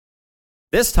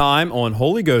This time on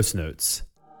Holy Ghost Notes.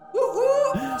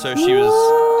 So she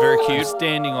was very cute.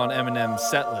 Standing on Eminem's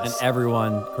set And list.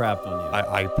 everyone crapped on you.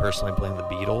 I personally blame the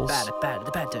Beatles.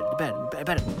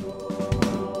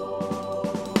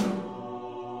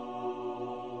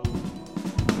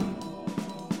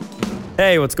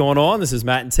 Hey, what's going on? This is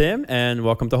Matt and Tim, and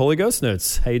welcome to Holy Ghost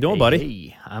Notes. How you doing, buddy?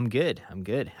 Hey, I'm good.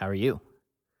 How are you?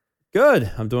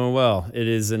 Good. I'm doing well. It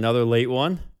is another late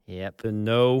one. Yep. To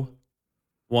no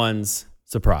one's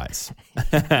surprise.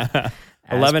 As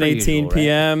 11:18 per usual,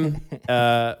 p.m.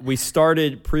 We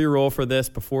started pre-roll for this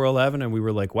before 11, and we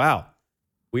were like, wow,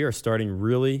 we are starting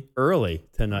really early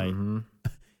tonight. Mm-hmm.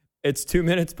 It's 2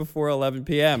 minutes before 11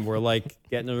 p.m. We're like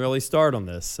getting an early start on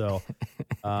this. So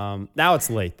now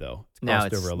it's late, though. It's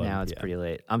crossed over 11 now it's p.m. pretty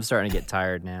late. I'm starting to get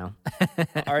tired now.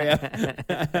 Are you?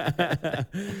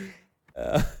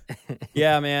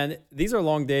 Yeah, man. These are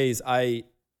long days.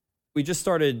 We just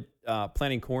started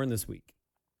planting corn this week.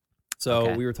 So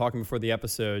Okay. we were talking before the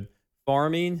episode,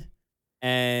 farming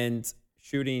and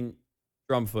shooting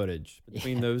drum footage.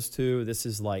 Between those two, this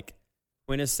is like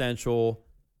quintessential,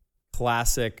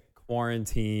 classic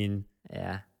quarantine,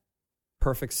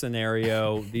 perfect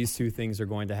scenario. These two things are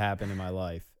going to happen in my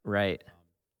life. Right.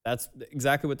 That's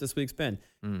exactly what this week's been.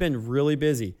 It's been really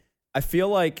busy. I feel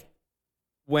like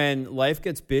when life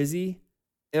gets busy,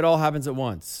 it all happens at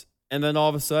once. And then all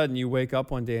of a sudden you wake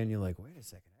up one day and you're like, wait a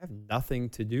second, I have nothing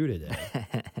to do today.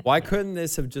 Why couldn't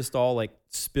this have just all like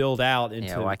spilled out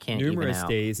into why can't it even numerous out?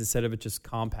 days instead of it just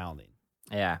compounding?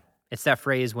 Yeah. It's that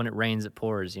phrase, when it rains, it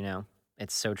pours, you know?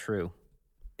 It's so true.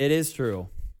 It is true.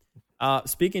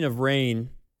 Speaking of rain,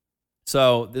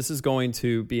 so this is going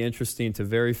to be interesting to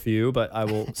very few, but I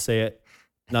will say it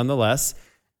nonetheless.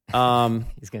 He's going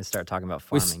to start talking about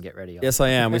farming. Get ready. Yes, I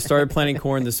am. We started planting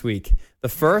corn this week. The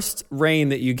first rain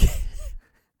that you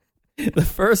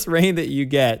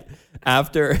get,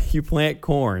 after you plant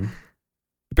corn,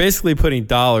 you're basically putting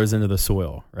dollars into the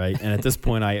soil, right? And at this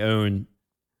point, I own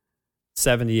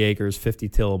 70 acres, 50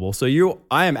 tillable. So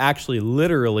I am actually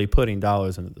literally putting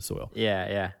dollars into the soil.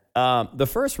 Yeah. The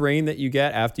first rain that you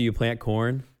get after you plant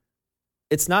corn,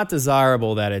 it's not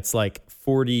desirable that it's like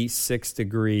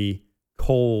 46-degree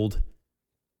cold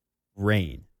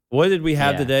rain. What did we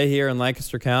have today here in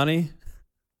Lancaster County?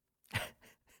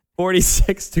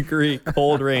 46-degree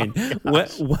cold rain.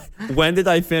 When did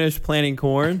I finish planting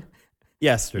corn?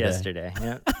 Yesterday.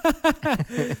 Yep.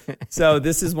 So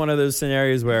this is one of those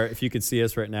scenarios where if you could see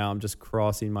us right now, I'm just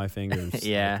crossing my fingers.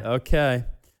 Yeah. Like, okay.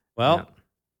 Well, Yep.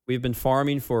 We've been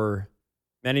farming for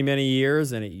many, many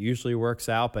years, and it usually works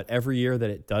out. But every year that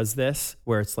it does this,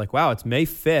 where it's like, wow, it's May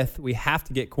 5th, we have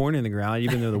to get corn in the ground,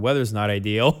 even though the weather's not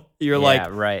ideal. You're like,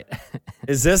 right.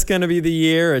 is this going to be the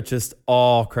year? It just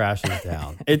all crashes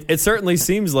down. It certainly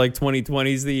seems like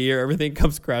 2020 is the year everything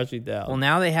comes crashing down. Well,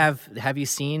 now they have you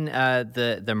seen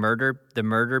the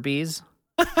murder bees?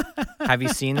 Have you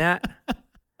seen that?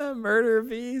 Murder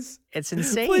bees? It's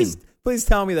insane. Please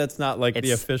tell me that's not like the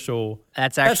official.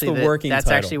 That's actually the working That's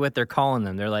title. actually what they're calling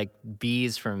them. They're like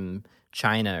bees from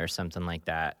China or something like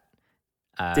that.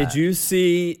 Did you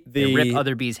see They rip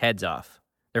other bees' heads off.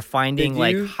 They're finding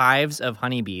Did you- like hives of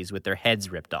honeybees with their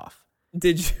heads ripped off.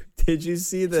 Did you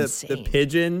see the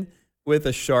pigeon with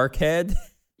a shark head?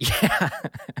 Yeah.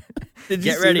 Did you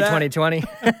Get see ready, that? 2020.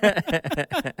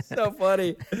 So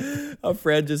funny. A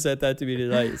friend just said that to me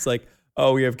tonight. It's like,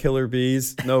 oh, we have killer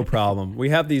bees? No problem. We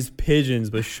have these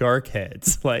pigeons with shark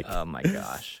heads. Like, Oh my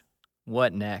gosh.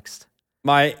 What next?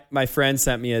 my friend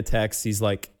sent me a text. He's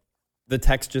like, the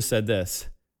text just said this: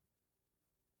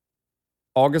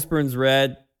 August burns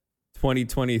red,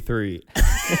 2023.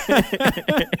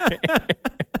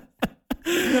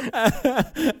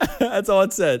 That's all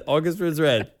it said. August burns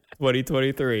red,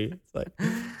 2023. It's like,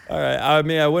 all right. I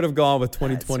mean, I would have gone with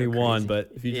 2021, crazy.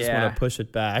 but if you just want to push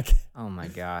it back, Oh my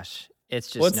gosh. It's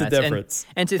just what's nuts. the difference?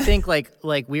 And to think like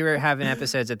we were having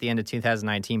episodes at the end of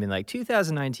 2019 being like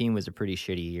 2019 was a pretty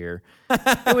shitty year.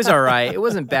 It was all right. It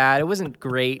wasn't bad. It wasn't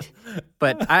great.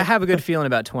 But I have a good feeling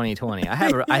about 2020.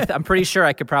 I'm pretty sure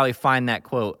I could probably find that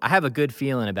quote. I have a good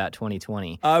feeling about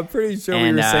 2020. I'm pretty sure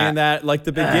we were saying that like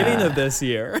the beginning of this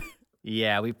year.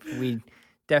 Yeah, we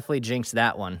definitely jinxed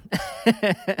that one.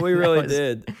 We really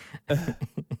did.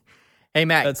 Hey,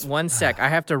 Matt, one sec. I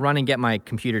have to run and get my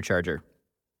computer charger.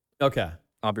 Okay.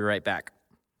 I'll be right back.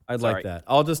 I'd Sorry. like that.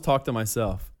 I'll just talk to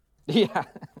myself. Yeah.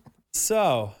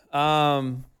 So,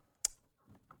 no,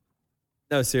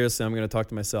 seriously, I'm going to talk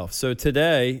to myself. So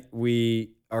today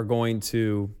we are going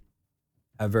to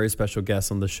have very special guests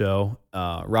on the show,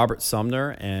 Robert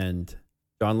Sumner and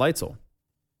Jon Leitzel.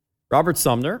 Robert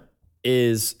Sumner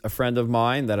is a friend of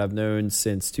mine that I've known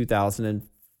since 2005.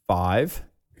 2005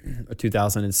 or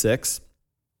 2006.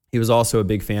 He was also a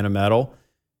big fan of metal.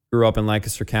 Grew up in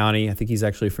Lancaster County. I think he's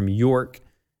actually from York.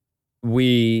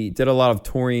 We did a lot of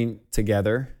touring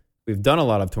together. We've done a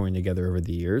lot of touring together over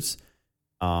the years.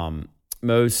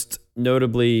 Most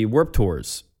notably Warped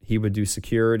Tours. He would do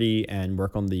security and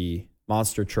work on the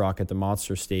monster truck at the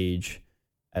monster stage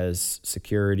as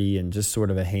security and just sort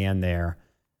of a hand there.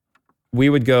 We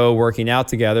would go working out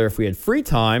together if we had free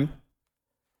time.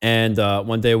 And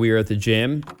one day we were at the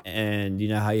gym, and you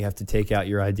know how you have to take out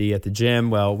your ID at the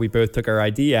gym? Well, we both took our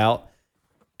ID out,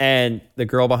 and the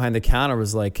girl behind the counter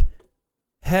was like,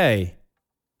 hey,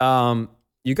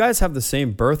 you guys have the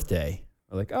same birthday.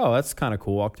 We're like, oh, that's kind of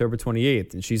cool, October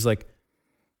 28th. And she's like,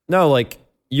 no, like,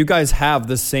 you guys have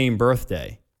the same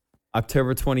birthday,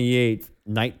 October 28th,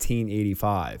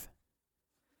 1985.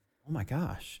 Oh my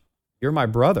gosh, you're my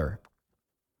brother.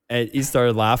 And he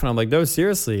started laughing. I'm like, no,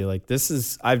 seriously, like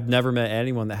I've never met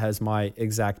anyone that has my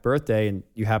exact birthday, and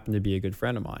you happen to be a good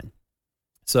friend of mine.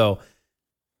 So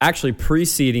actually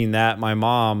preceding that, my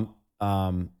mom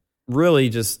really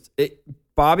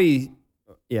Bobby,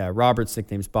 Robert's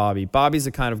nickname's Bobby. Bobby's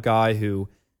the kind of guy who,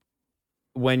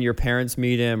 when your parents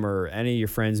meet him or any of your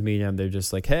friends meet him, they're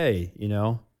just like, hey, you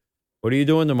know, what are you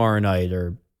doing tomorrow night?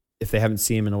 Or if they haven't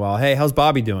seen him in a while, hey, how's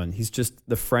Bobby doing? He's just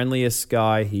the friendliest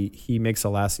guy. He makes a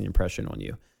lasting impression on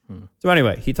you. So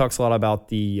anyway, he talks a lot about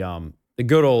the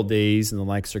good old days in the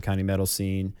Lancaster County metal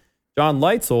scene. Jon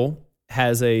Leitzel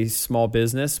has a small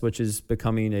business, which is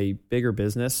becoming a bigger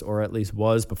business, or at least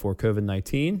was before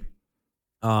COVID-19.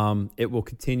 It will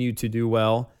continue to do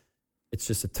well. It's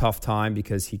just a tough time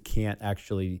because he can't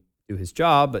actually do his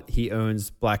job, but he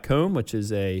owns Black Comb, which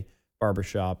is a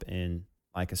barbershop in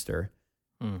Lancaster.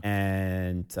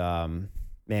 And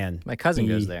man, my cousin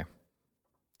goes there.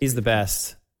 He's the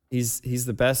best. He's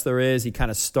the best there is. He kind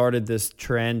of started this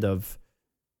trend of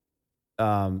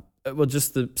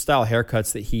just the style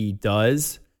haircuts that he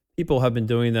does. People have been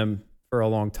doing them for a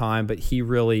long time, but he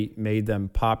really made them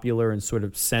popular and sort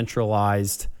of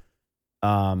centralized.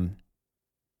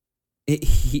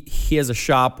 He has a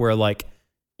shop where, like,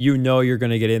 you know, you're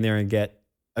going to get in there and get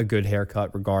a good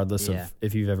haircut regardless of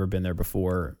if you've ever been there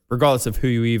before, regardless of who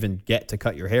you even get to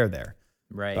cut your hair there.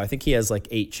 Right. So I think he has like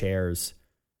 8 chairs,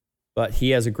 but he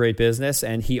has a great business,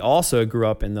 and he also grew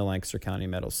up in the Lancaster County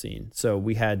metal scene. So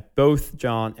we had both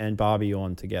Jon and Bobby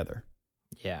on together.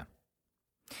 Yeah.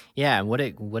 Yeah. And what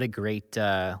a great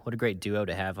duo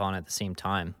to have on at the same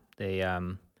time. They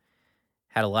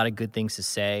had a lot of good things to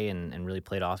say and really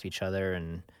played off each other.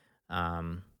 And,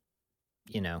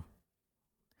 you know,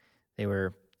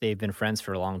 they've been friends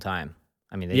for a long time.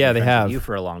 I mean, they've been friends have with you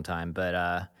for a long time,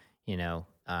 but you know,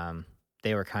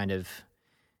 they were kind of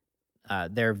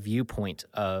their viewpoint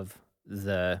of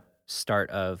the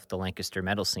start of the Lancaster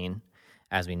metal scene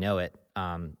as we know it.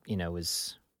 You know,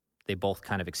 they both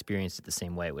kind of experienced it the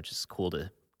same way, which is cool to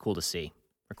see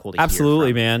or cool to Absolutely,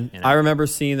 hear from, man. you know? I remember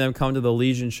seeing them come to the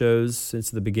Legion shows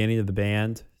since the beginning of the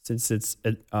band, since its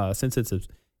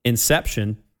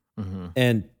inception,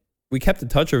 and we kept in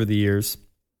touch over the years.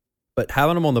 But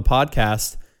having them on the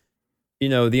podcast, you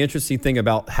know, the interesting thing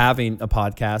about having a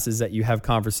podcast is that you have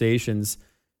conversations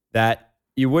that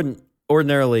you wouldn't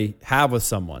ordinarily have with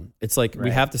someone. It's like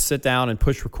we have to sit down and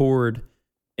push record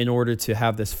in order to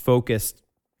have this focused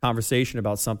conversation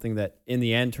about something that in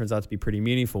the end turns out to be pretty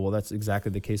meaningful. Well, that's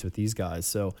exactly the case with these guys.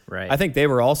 So I think they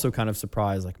were also kind of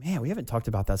surprised, like, man, we haven't talked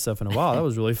about that stuff in a while. That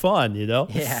was really fun, you know?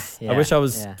 Yeah. I wish I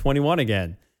was 21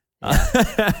 again.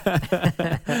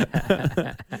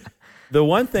 The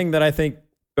one thing that I think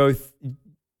both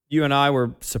you and I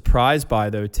were surprised by,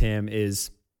 though, Tim,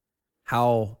 is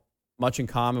how much in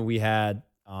common we had,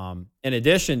 in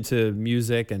addition to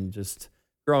music and just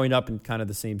growing up in kind of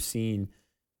the same scene.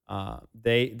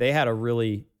 They had a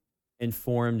really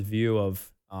informed view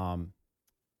of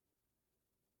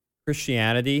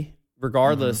Christianity,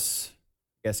 regardless,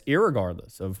 I guess,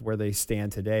 irregardless of where they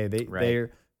stand today.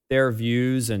 Their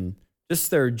views and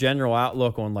just their general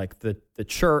outlook on like the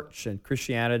church and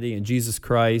Christianity and Jesus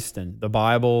Christ and the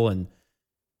Bible and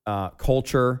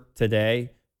culture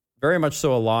today, very much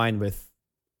so aligned with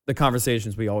the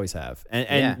conversations we always have.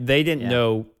 And they didn't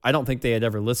know, I don't think they had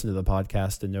ever listened to the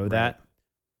podcast to know that.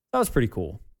 That was pretty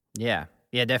cool. Yeah,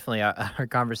 definitely. Our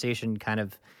conversation kind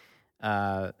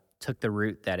of took the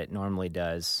route that it normally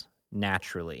does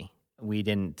naturally. We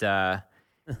didn't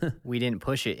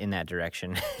push it in that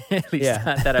direction, at least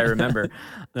not that I remember.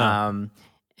 No.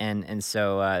 And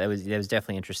so it was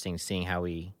definitely interesting seeing how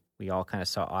we all kind of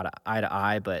saw eye to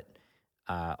eye, but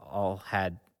all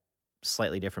had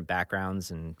slightly different backgrounds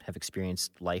and have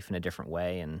experienced life in a different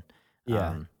way. And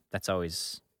that's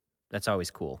always that's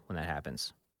always cool when that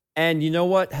happens. And you know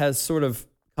what has sort of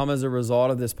come as a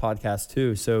result of this podcast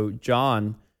too? So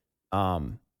Jon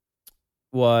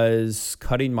was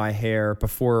cutting my hair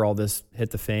before all this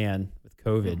hit the fan with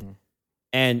COVID. Mm-hmm.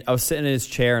 And I was sitting in his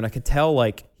chair and I could tell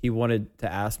like he wanted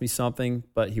to ask me something,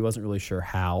 but he wasn't really sure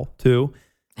how to.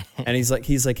 And he's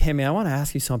like, hey man, I want to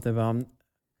ask you something, but I'm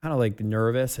kind of like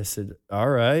nervous. I said, all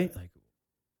right. Like,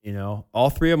 you know, all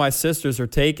 3 of my sisters are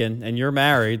taken and you're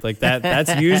married. Like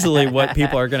that's usually what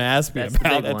people are going to ask me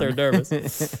about, that they're nervous.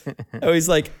 So he's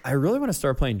like, I really want to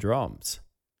start playing drums.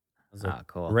 I was like,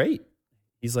 cool. Great.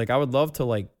 He's like, I would love to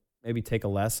like maybe take a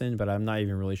lesson, but I'm not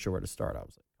even really sure where to start. I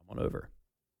was like, come on over.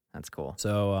 That's cool.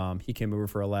 So he came over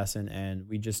for a lesson and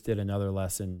we just did another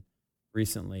lesson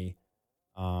recently.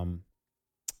 And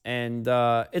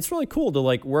it's really cool to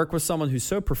like work with someone who's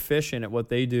so proficient at what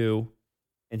they do,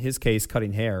 in his case,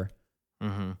 cutting hair.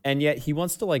 Mm-hmm. And yet he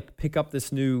wants to like pick up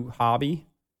this new hobby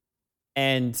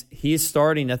and he's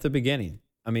starting at the beginning.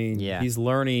 I mean, he's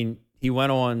learning. He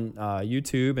went on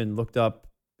YouTube and looked up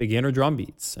beginner drum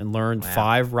beats and learned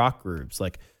 5 rock grooves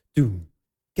like doom,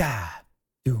 ga,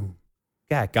 doom,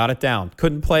 ga. Got it down.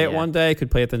 Couldn't play it one day, could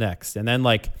play it the next. And then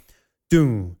like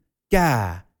doom,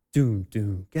 ga, doom,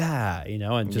 doom, ga, you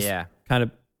know, and just kind of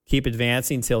keep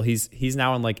advancing until he's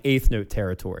now in like 8th note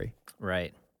territory.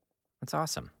 Right. That's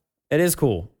awesome. It is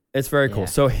cool. It's very cool.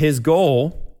 So his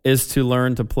goal is to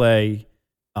learn to play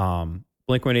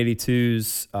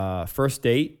Blink-182's First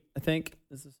Date, I think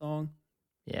is the song.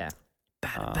 Yeah.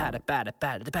 Yeah.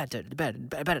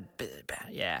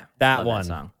 That one. That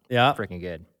song. Yeah. Freaking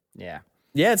good. Yeah.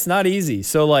 Yeah, it's not easy.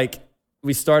 So like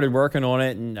we started working on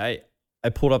it and I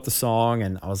pulled up the song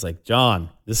and I was like, Jon,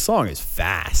 this song is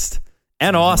fast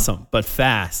and awesome, but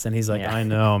fast. And he's like, I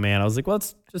know, man. I was like, well,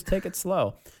 let's just take it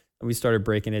slow. And we started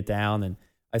breaking it down and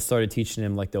I started teaching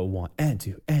him like the 1 and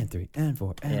 2 and 3 and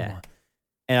 4 and 1.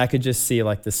 And I could just see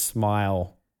like the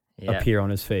smile appear on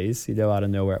his face, you know, out of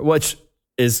nowhere, which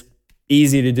is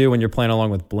easy to do when you're playing along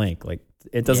with Blink. Like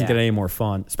it doesn't get any more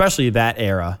fun, especially that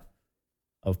era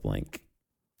of Blink.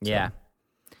 So. Yeah.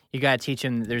 You got to teach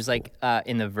him. There's like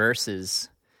in the verses,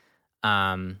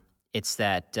 it's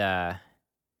that,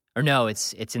 or no,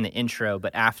 it's in the intro,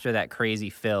 but after that crazy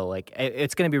fill, like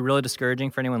it's going to be really discouraging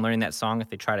for anyone learning that song if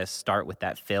they try to start with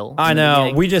that fill. I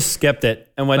know. We just skipped it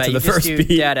and went to the first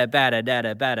beat. You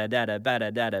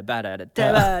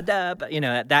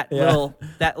know,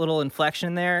 that little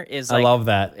inflection there is like, I love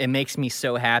that. It makes me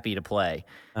so happy to play.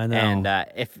 I know. And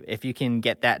if you can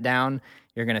get that down,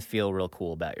 you're going to feel real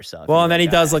cool about yourself. Well, and then he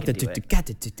does like the...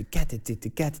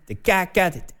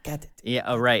 Yeah,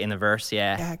 oh, right, in the verse,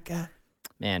 yeah.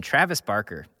 Man, Travis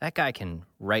Barker, that guy can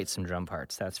write some drum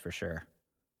parts, that's for sure.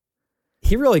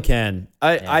 He really can.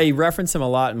 I reference him a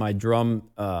lot in my drum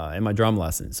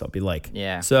lessons. I'll be like,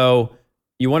 so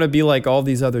you want to be like all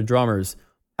these other drummers.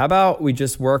 How about we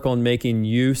just work on making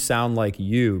you sound like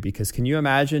you? Because can you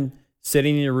imagine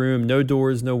sitting in a room, no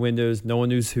doors, no windows, no one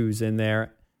knows who's in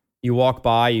there. You walk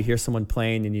by, you hear someone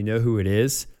playing, and you know who it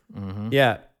is. Mm-hmm.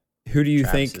 Yeah. Who do you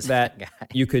think that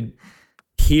you could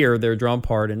hear their drum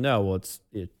part and know? Well, it's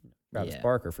Travis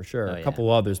Barker for sure. A couple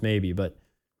others maybe, but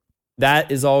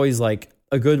that is always like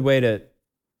a good way to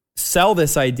sell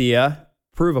this idea,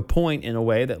 prove a point in a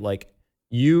way that like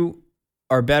you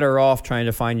are better off trying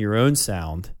to find your own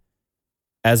sound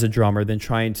as a drummer than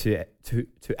trying to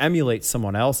emulate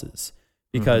someone else's.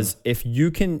 Because if you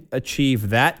can achieve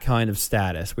that kind of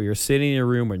status where you're sitting in a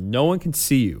room where no one can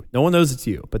see you, no one knows it's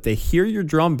you, but they hear your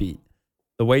drum beat,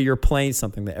 the way you're playing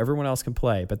something that everyone else can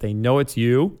play, but they know it's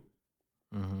you,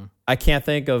 I can't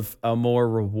think of a more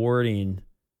rewarding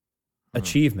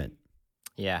achievement.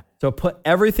 Yeah. So put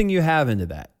everything you have into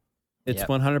that. It's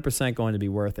 100% going to be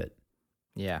worth it.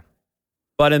 Yeah.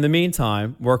 But in the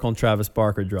meantime, work on Travis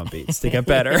Barker drum beats to get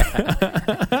better.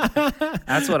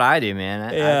 That's what I do,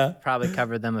 man. I've probably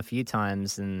covered them a few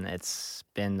times, and it's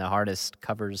been the hardest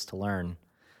covers to learn.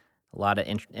 A lot of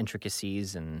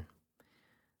intricacies and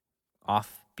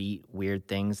offbeat, weird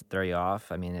things that throw you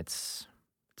off. I mean, it's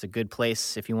a good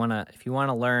place if you wanna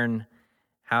learn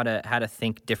how to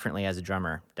think differently as a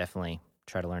drummer. Definitely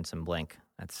try to learn some Blink.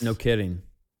 That's no kidding.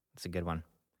 That's a good one.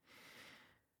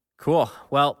 Cool.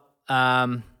 Well.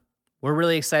 We're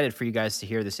really excited for you guys to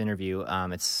hear this interview.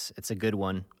 It's a good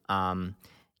one.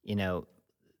 You know,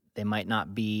 they might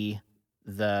not be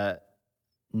the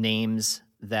names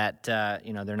that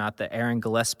they're not the Aaron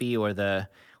Gillespie or the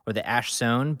Ash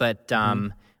Sohn, but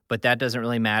that doesn't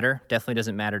really matter. Definitely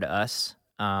doesn't matter to us.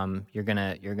 You're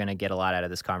gonna get a lot out of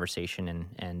this conversation,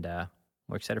 and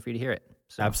we're excited for you to hear it.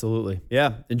 So, absolutely,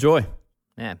 yeah. Enjoy.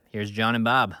 Yeah. Here's Jon and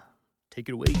Bob. Take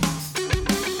it away.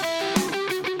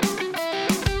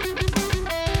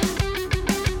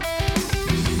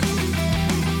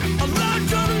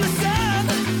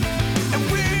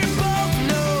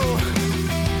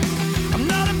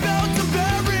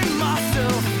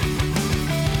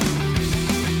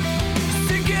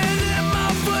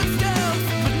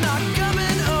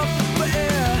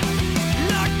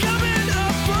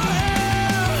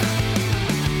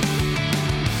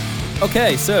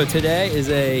 Okay, so today is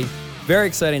a very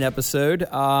exciting episode.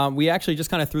 We actually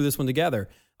just kind of threw this one together.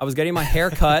 I was getting my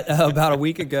hair cut about a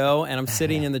week ago, and I'm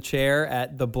sitting in the chair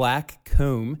at the Black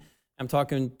Comb. I'm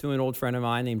talking to an old friend of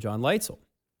mine named Jon Leitzel.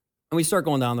 And we start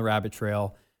going down the rabbit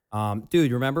trail.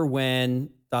 Dude, remember when ...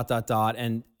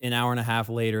 and an hour and a half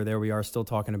later, there we are still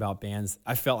talking about bands.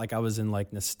 I felt like I was in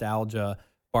like nostalgia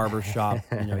barbershop,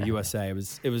 USA.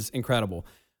 It was incredible.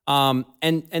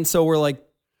 And so we're like,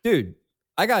 dude,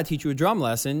 I got to teach you a drum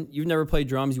lesson. You've never played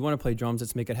drums. You want to play drums.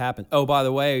 Let's make it happen. Oh, by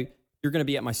the way, you're going to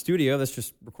be at my studio. Let's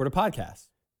just record a podcast.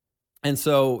 And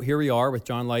so here we are with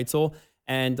Jon Leitzel.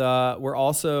 And we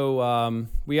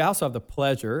also have the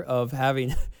pleasure of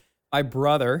having my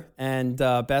brother and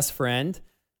best friend,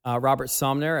 Robert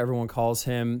Sumner. Everyone calls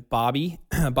him Bobby.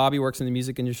 Bobby works in the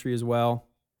music industry as well.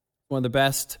 One of the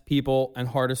best people and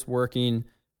hardest working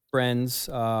friends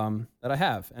that I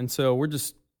have. And so we're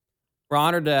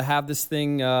honored to have this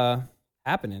thing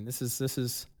happening. This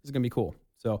is going to be cool.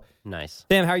 So Nice.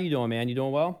 Sam, how are you doing, man? You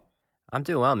doing well? I'm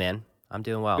doing well, man. I'm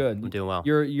doing well. Good. I'm doing well.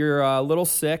 You're a little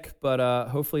sick, but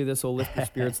hopefully this will lift your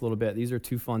spirits a little bit. These are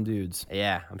two fun dudes.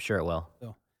 Yeah, I'm sure it will.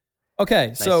 Okay,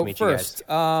 Nice so to meet you first,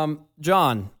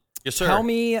 John. Yes, sir. Tell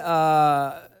me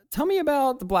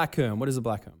about the Black Comb. What is the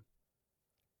Black Comb?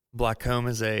 Black Comb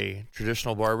is a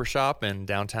traditional barbershop in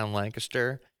downtown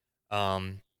Lancaster.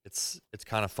 It's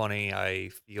kind of funny. I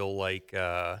feel like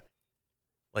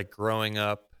growing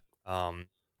up,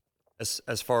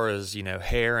 as far as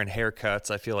hair and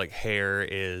haircuts, I feel like hair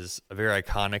is a very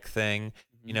iconic thing.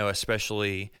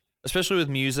 Especially with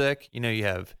music. You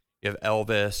have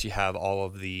Elvis, you have all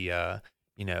of the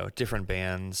different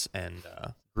bands and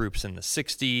groups in the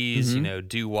 60s,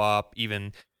 doo-wop,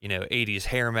 even 80s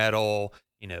hair metal,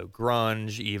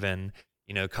 grunge, even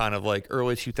kind of like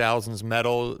early 2000s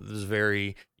metal. There's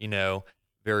very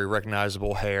very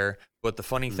recognizable hair. But the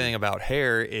funny thing about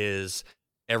hair is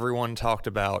everyone talked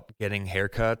about getting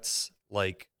haircuts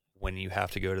like when you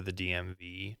have to go to the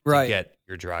DMV to get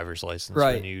your driver's license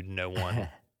renewed. No one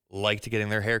liked getting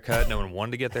their hair cut. No one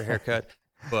wanted to get their hair cut.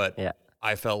 But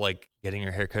I felt like getting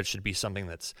your haircut should be something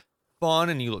that's fun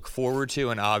and you look forward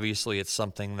to. And obviously it's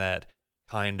something that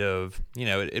kind of,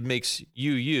 it makes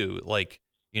you like,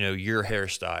 your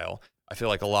hairstyle. I feel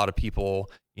like a lot of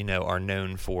people, a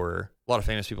lot of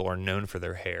famous people are known for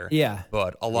their hair. Yeah.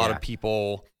 But a lot of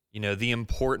people, the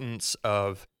importance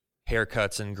of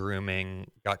haircuts and grooming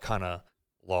got kind of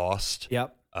lost.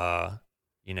 Yep. I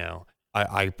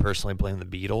personally blame the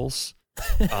Beatles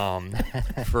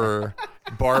for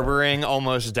barbering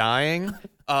almost dying.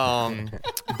 But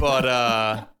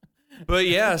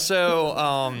yeah,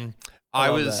 so I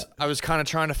was kind of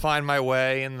trying to find my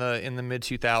way in the mid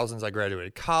 2000s. I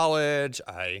graduated college.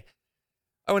 I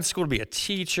went to school to be a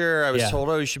teacher. I was told,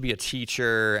 you should be a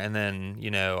teacher. And then,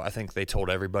 I think they told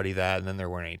everybody that, and then there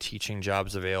weren't any teaching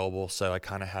jobs available. So I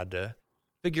kind of had to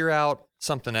figure out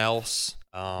something else.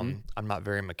 I'm not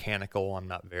very mechanical. I'm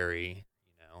not very,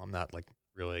 I'm not like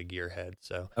really a gearhead.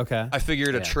 So I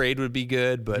figured a trade would be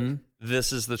good, but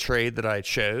this is the trade that I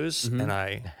chose, and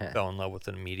I fell in love with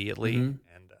it immediately, and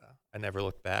I never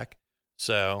looked back.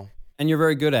 So, and you're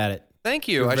very good at it. Thank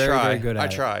you. You're very good at I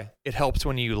try. It helps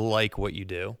when you like what you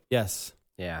do. Yes.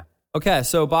 Yeah. Okay,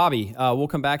 so Bobby, we'll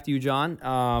come back to you, John.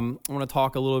 I want to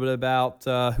talk a little bit about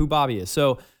who Bobby is.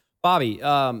 So, Bobby,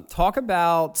 talk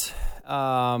about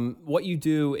what you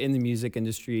do in the music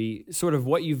industry, sort of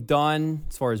what you've done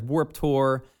as far as Warped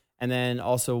Tour, and then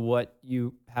also what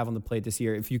you have on the plate this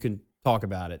year, if you can talk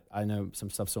about it. I know some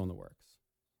stuff's still in the works.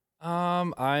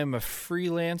 I'm a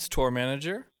freelance tour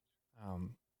manager,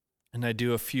 and I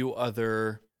do a few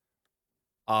other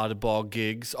oddball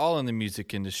gigs, all in the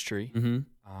music industry.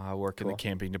 I work in the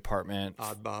camping department.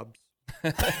 Odd Bobs.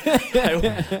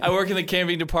 I work in the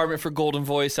camping department for Golden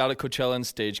Voice out at Coachella and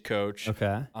Stagecoach.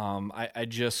 Okay. I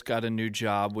just got a new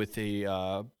job with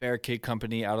a barricade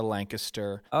company out of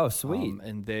Lancaster. Oh, sweet.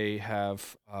 And they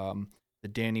have the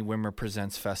Danny Wimmer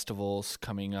Presents festivals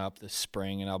coming up this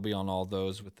spring, and I'll be on all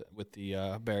those with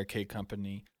the barricade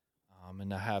company.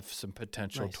 And I have some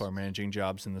potential tour managing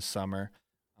jobs in the summer.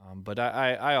 But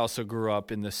I also grew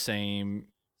up in the same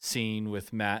scene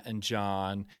with Matt and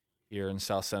John here in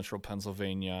South Central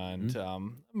Pennsylvania,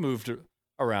 and moved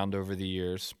around over the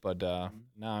years. But now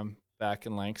I'm back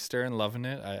in Lancaster and loving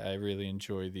it. I really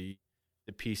enjoy the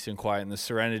peace and quiet and the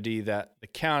serenity that the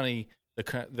county,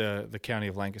 the county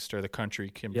of Lancaster, the country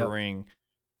can bring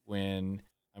when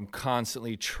I'm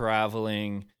constantly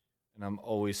traveling and I'm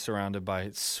always surrounded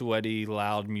by sweaty,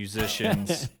 loud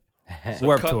musicians.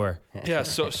 Warped Tour. Yeah,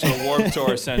 so Warped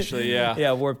Tour essentially, yeah.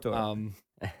 Yeah, Warped Tour.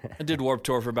 I did Warped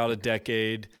Tour for about a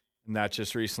decade. and that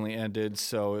just recently ended.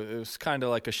 So it was kind of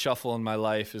like a shuffle in my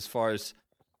life as far as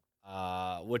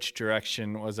which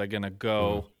direction was I going to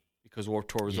go, because Warped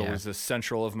Tour was always the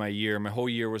central of my year. My whole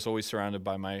year was always surrounded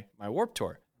by my Warped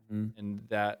Tour. And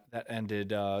that ended.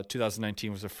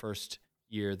 2019 was the first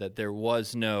year that there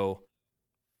was no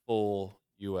full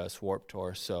U.S. Warped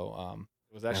Tour. So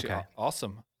it was actually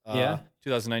awesome.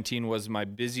 2019 was my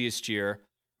busiest year.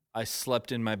 I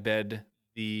slept in my bed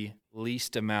the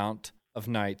least amount of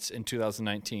nights in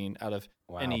 2019 out of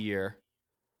any year.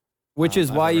 Which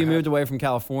is why you moved away from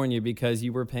California, because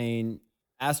you were paying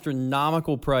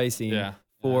astronomical pricing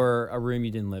for a room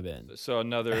you didn't live in. So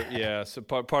another, so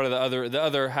part of the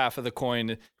other half of the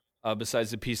coin,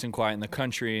 besides the peace and quiet in the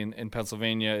country in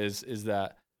Pennsylvania, is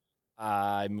that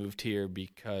I moved here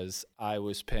because I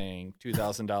was paying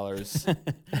 $2,000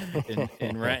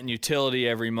 in rent and utility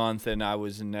every month, and I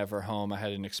was never home. I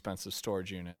had an expensive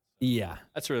storage unit. Yeah.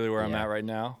 That's really where I'm at right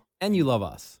now. And you love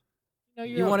us.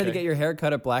 You wanted to get your hair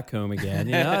cut at Blackcomb again.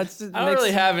 You know, I don't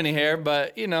really have any hair,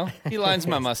 but, he lines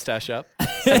my mustache up.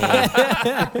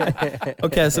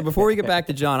 Okay, so before we get back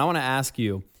to Jon, I want to ask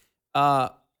you,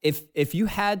 if you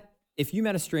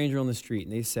met a stranger on the street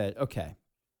and they said, okay,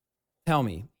 tell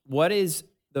me, what is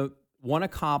the one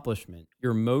accomplishment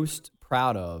you're most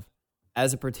proud of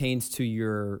as it pertains to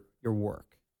your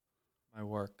work? My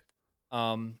work.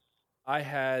 I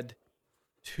had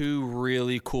two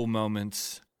really cool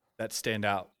moments that stand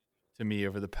out to me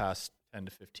over the past 10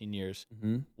 to 15 years.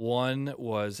 One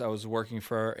was I was working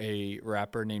for a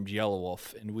rapper named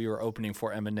Yelawolf, and we were opening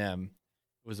for Eminem.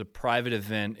 It was a private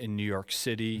event in New York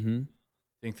City.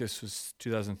 I think this was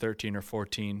 2013 or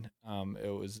 14. It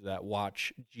was that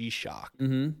Watch G-Shock.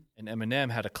 And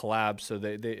Eminem had a collab, so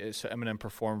so Eminem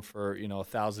performed for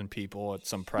 1,000 people at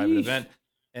some private event.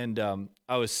 And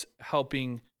I was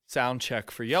helping sound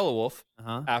check for Yelawolf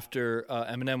after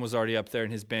Eminem was already up there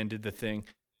and his band did the thing.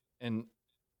 And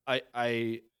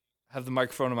I have the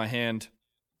microphone in my hand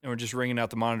and we're just ringing out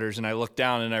the monitors, and I look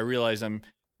down and I realize I'm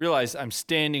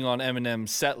standing on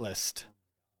Eminem's set list.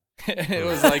 It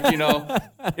was like,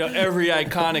 every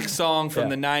iconic song from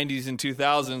the 90s and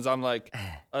 2000s.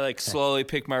 I slowly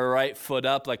pick my right foot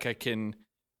up, like I can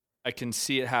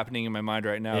see it happening in my mind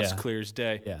right now. It's clear as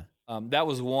day. That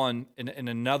was one. And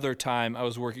another time I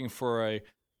was working for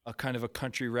a kind of a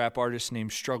country rap artist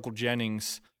named Struggle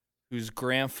Jennings, whose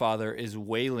grandfather is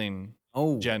Waylon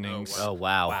Jennings. Oh,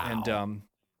 wow. And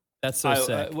that's so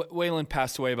sick. Waylon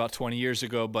passed away about 20 years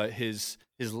ago, but his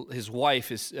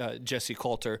wife is Jessie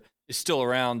Coulter is still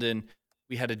around, and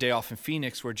we had a day off in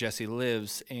Phoenix where Jessie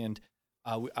lives, and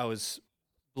I was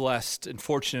blessed and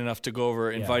fortunate enough to go over,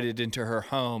 invited into her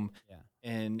home.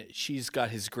 And she's got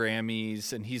his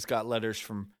Grammys, and he's got letters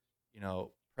from,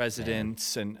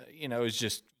 presidents, and it was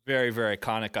just very, very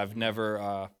iconic. I've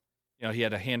never, he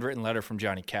had a handwritten letter from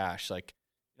Johnny Cash, like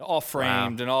all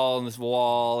framed and all on this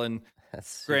wall, and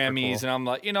That's Grammys, cool. and I'm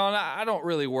like, I don't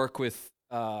really work with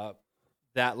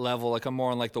that level. Like I'm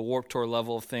more on like the Warped Tour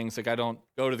level of things. Like I don't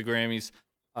go to the Grammys.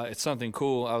 It's something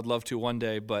cool. I would love to one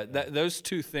day, but those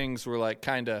two things were like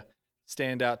kind of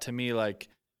stand out to me. Like,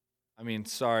 I mean,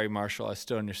 sorry, Marshall, I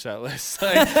stood on your set list.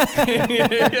 Like,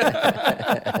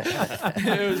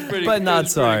 it was pretty. But not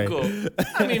sorry. Cool.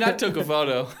 I mean, I took a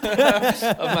photo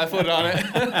of my foot on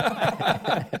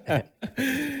it.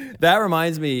 That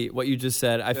reminds me what you just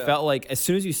said. I felt like as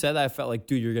soon as you said that, I felt like,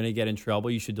 dude, you're going to get in trouble.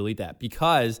 You should delete that.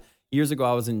 Because years ago,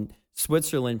 I was in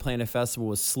Switzerland playing a festival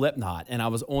with Slipknot, and I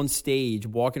was on stage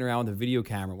walking around with a video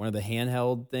camera, one of the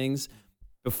handheld things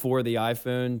before the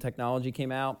iPhone technology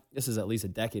came out. This is at least a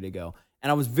decade ago.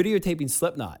 And I was videotaping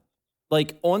Slipknot,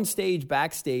 like on stage,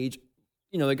 backstage,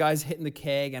 the guy's hitting the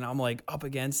keg, and I'm like up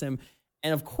against him.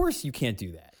 And of course you can't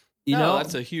do that. You know,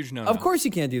 that's a huge no. Of course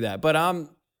you can't do that. But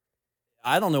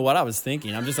I don't know what I was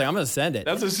thinking. I'm just like, I'm going to send it.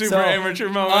 That's a super amateur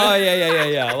moment. Oh,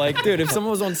 yeah. Like, dude, if someone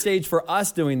was on stage for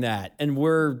us doing that and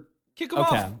we're... Kick him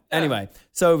off. Yeah. Anyway,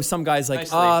 so some guy's like,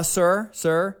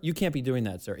 sir, you can't be doing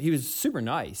that, sir. He was super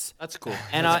nice. That's cool.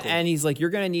 And and he's like, you're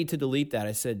going to need to delete that.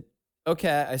 I said,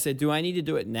 okay. I said, do I need to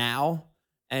do it now?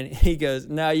 And he goes,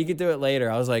 no, you can do it later.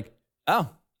 I was like, oh,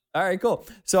 all right, cool.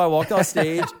 So I walked off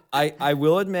stage. I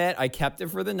will admit, I kept it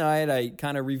for the night. I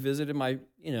kind of revisited my,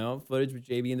 footage with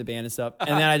JB and the band and stuff. And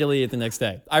then I deleted it the next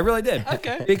day. I really did.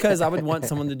 Okay. Because I would want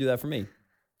someone to do that for me.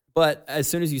 But as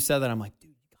soon as you said that, I'm like, dude,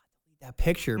 you got to delete that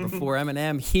picture before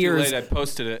Eminem hears. Too late, I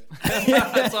posted it.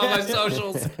 That's on my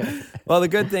socials. Well, the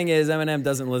good thing is Eminem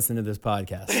doesn't listen to this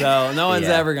podcast. So no one's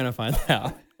ever going to find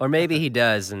out. Or maybe he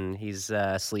does, and he's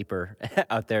a sleeper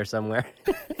out there somewhere.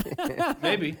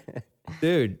 Maybe.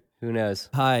 Dude. Who knows?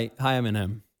 Hi,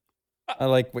 Eminem. I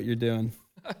like what you're doing.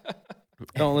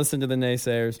 Don't listen to the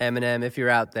naysayers. Eminem, if you're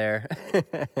out there.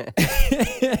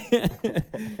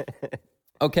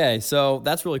 Okay, so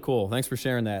that's really cool. Thanks for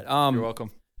sharing that. You're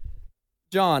welcome.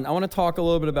 John, I want to talk a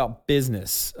little bit about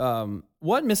business.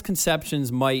 What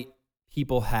misconceptions might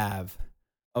people have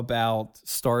about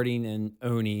starting and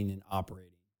owning and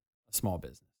operating a small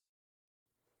business?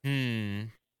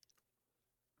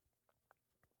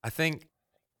 I think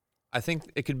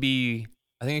it could be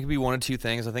one of two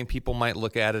things. I think people might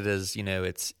look at it as,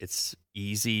 it's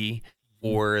easy,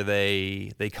 or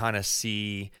they kind of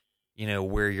see,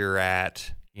 where you're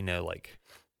at, like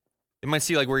they might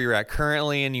see like where you're at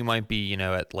currently, and you might be,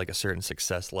 at like a certain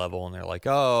success level, and they're like,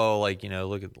 oh, like,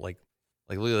 look at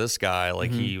this guy,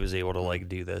 like he was able to like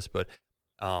do this. But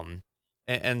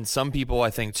and some people, I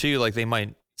think too, like they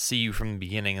might see you from the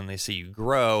beginning and they see you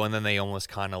grow, and then they almost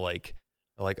kind of like,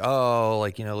 oh,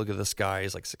 like, look at this guy,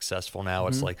 he's like successful now.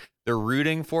 It's like they're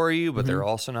rooting for you, but they're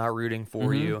also not rooting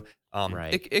for you.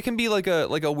 Right. It can be like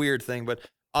a weird thing, but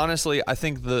honestly, I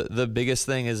think the biggest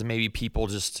thing is maybe people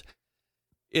just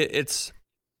it's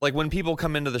like when people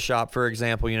come into the shop, for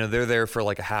example, they're there for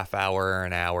like a half hour or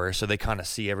an hour, so they kind of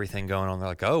see everything going on. They're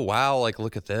like, oh wow, like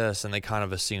look at this, and they kind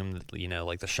of assume that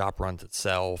like the shop runs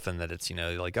itself, and that it's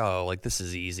like, oh, like this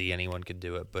is easy, anyone could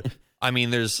do it. But I mean,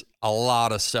 there's a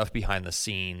lot of stuff behind the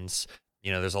scenes.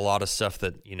 There's a lot of stuff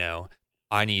that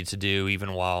I need to do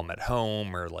even while I'm at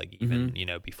home, or like even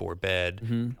before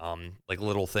bed, like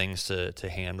little things to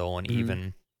handle, and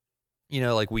even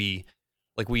like we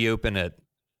open at.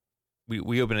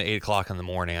 We open at 8:00 in the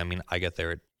morning. I mean, I get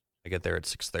there at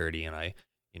 6:30, and I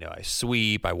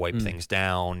sweep, I wipe things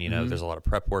down. There's a lot of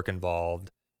prep work involved.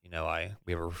 We have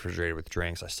a refrigerator with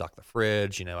drinks. I stock the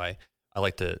fridge. I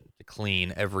like to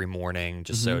clean every morning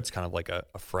just so it's kind of like a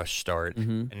fresh start.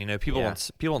 And people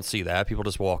don't see that. People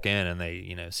just walk in and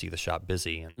they see the shop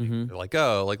busy, and they're like,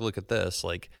 oh, like look at this,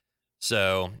 like.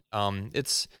 So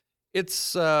it's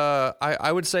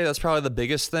I would say that's probably the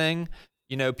biggest thing.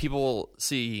 People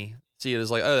see it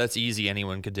as like, oh, that's easy,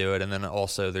 anyone could do it. And then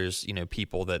also there's,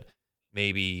 people that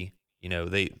maybe,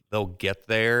 they'll get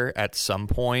there at some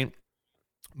point,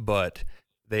 but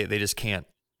they just can't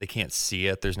see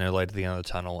it. There's no light at the end of the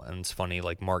tunnel. And it's funny,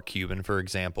 like Mark Cuban, for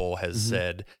example, has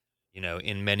said,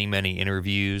 in many, many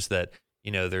interviews that,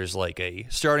 there's like a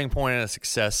starting point and a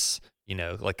success,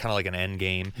 like kind of like an end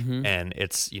game, and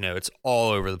it's it's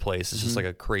all over the place. It's just like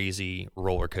a crazy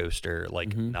roller coaster,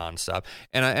 like nonstop.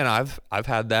 And I've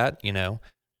had that,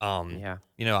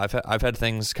 I've had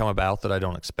things come about that I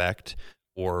don't expect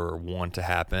or want to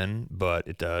happen, but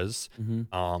it does.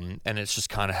 And it's just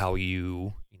kind of how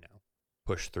you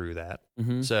push through that.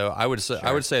 So I would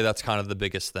say that's kind of the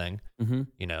biggest thing.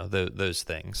 Those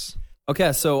things.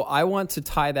 Okay, so I want to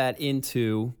tie that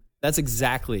into. That's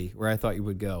exactly where I thought you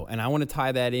would go. And I want to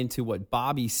tie that into what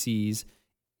Bobby sees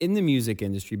in the music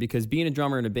industry, because being a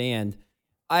drummer in a band,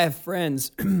 I have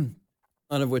friends, none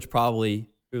of which probably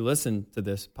who listen to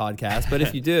this podcast, but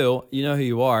if you do, you know who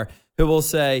you are, who will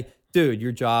say, dude,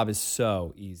 your job is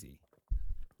so easy.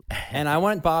 And I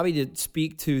want Bobby to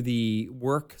speak to the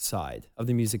work side of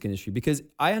the music industry, because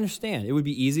I understand it would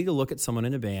be easy to look at someone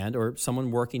in a band or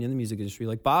someone working in the music industry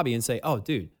like Bobby and say, oh,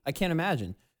 dude, I can't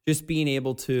imagine. Just being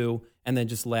able to, and then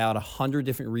just lay out 100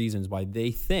 different reasons why they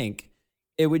think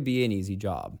it would be an easy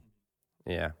job.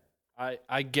 Yeah.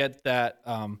 I get that.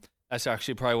 That's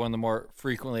actually probably one of the more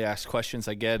frequently asked questions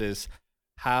I get is,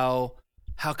 how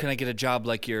can I get a job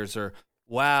like yours? Or,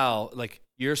 wow, like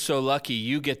you're so lucky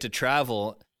you get to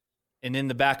travel. And in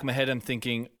the back of my head, I'm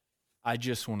thinking, I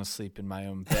just want to sleep in my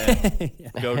own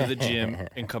bed, go to the gym,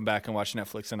 and come back and watch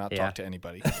Netflix and not talk to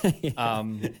anybody.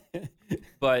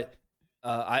 But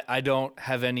I don't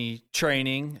have any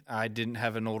training. I didn't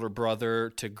have an older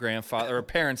brother to grandfather, or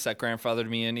parents that grandfathered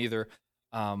me in either.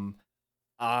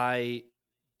 I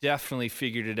definitely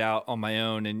figured it out on my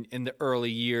own. And in the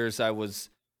early years, I was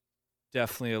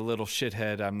definitely a little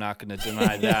shithead. I'm not going to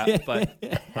deny that. But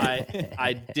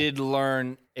I did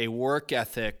learn a work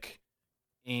ethic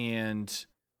and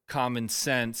common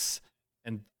sense.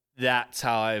 And that's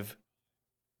how I've,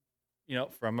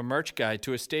 from a merch guy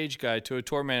to a stage guy to a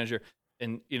tour manager,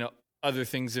 and other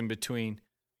things in between.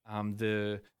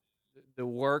 The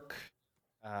work,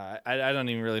 I don't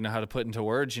even really know how to put into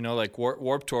words. Like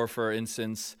Warped Tour, for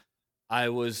instance, I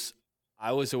was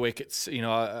awake at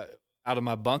out of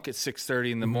my bunk at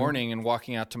 6:30 in the morning and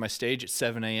walking out to my stage at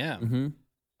 7 a.m.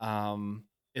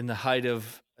 In the height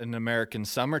of an American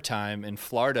summertime in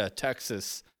Florida,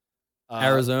 Texas,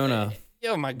 Arizona.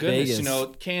 Oh my goodness!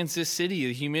 Vegas. Kansas City,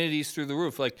 the humidity's through the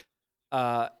roof. Like.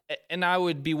 And I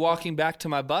would be walking back to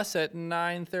my bus at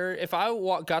 9:30. If I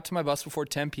got to my bus before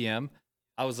 10 p.m.,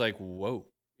 I was like, whoa,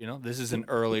 this is an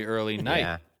early night.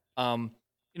 Yeah.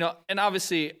 And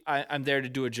obviously I'm there to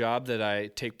do a job that I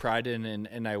take pride in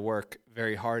and I work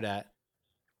very hard at,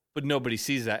 but nobody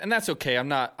sees that. And that's okay.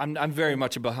 I'm very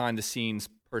much a behind the scenes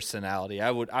personality.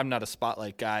 I'm not a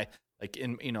spotlight guy. Like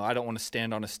I don't want to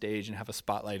stand on a stage and have a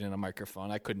spotlight and a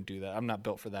microphone. I couldn't do that. I'm not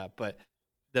built for that. But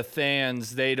the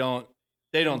fans, they don't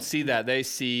see that. They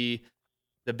see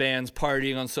the bands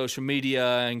partying on social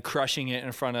media and crushing it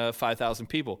in front of 5,000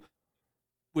 people,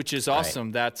 which is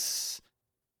awesome. Right.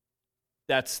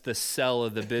 That's the sell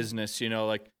of the business,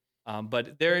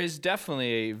 but there is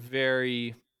definitely a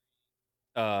very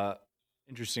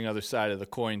interesting other side of the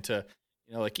coin to,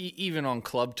 even on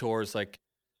club tours, like,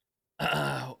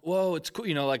 whoa, it's cool.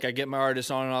 Like I get my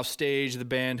artists on and off stage, the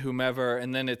band, whomever.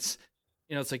 And then it's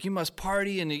like, you must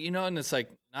party. And, and it's like,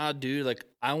 nah, dude, like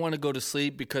I want to go to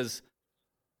sleep because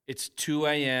it's 2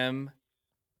 a.m.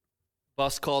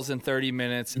 Bus calls in 30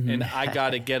 minutes, and I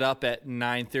got to get up at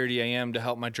 9:30 a.m. to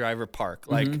help my driver park.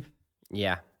 Like,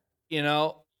 yeah,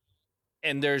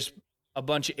 and there's a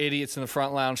bunch of idiots in the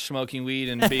front lounge smoking weed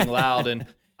and being loud, and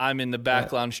I'm in the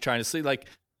back lounge trying to sleep. Like,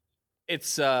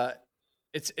 it's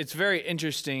very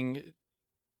interesting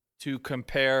to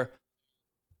compare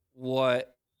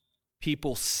what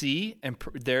people see and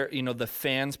their, the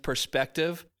fans'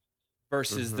 perspective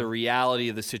versus the reality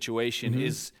of the situation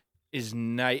is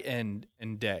night and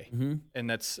day. And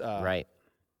that's right.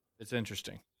 It's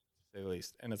interesting, to say the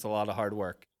least. And it's a lot of hard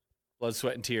work. Blood,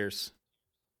 sweat, and tears.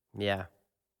 Yeah.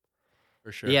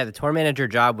 For sure. Yeah, the tour manager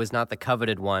job was not the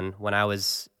coveted one when I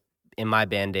was in my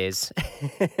band days.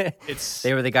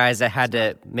 They were the guys that had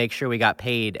to make sure we got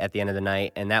paid at the end of the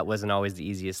night, and that wasn't always the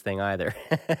easiest thing either.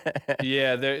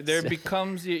 Yeah, there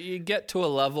becomes, you get to a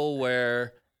level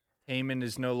where payment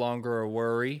is no longer a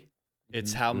worry.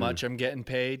 It's how much I'm getting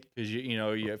paid, because you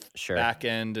have back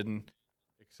end and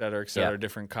et cetera,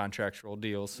 different contractual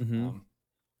deals.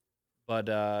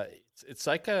 But it's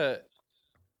like a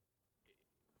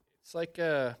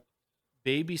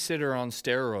babysitter on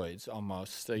steroids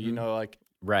almost. So,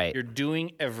 right. You're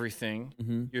doing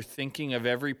everything. You're thinking of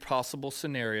every possible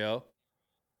scenario.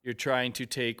 You're trying to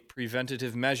take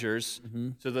preventative measures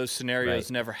so those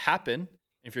scenarios never happen.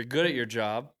 If you're good at your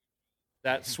job,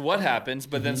 that's what happens.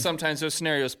 But then sometimes those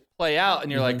scenarios play out,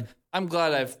 and you're like, I'm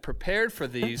glad I've prepared for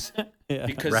these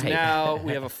because now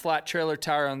we have a flat trailer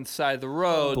tire on the side of the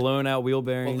road. Blown out wheel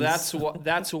bearings. Well,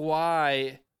 that's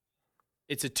why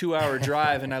it's a 2-hour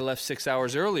drive and I left 6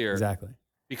 hours earlier. Exactly.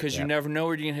 Because you never know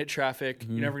where you're going to hit traffic.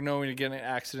 You never know when you're going to get in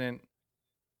an accident.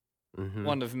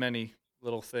 One of many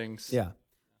little things. Yeah.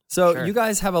 So you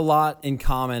guys have a lot in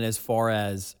common as far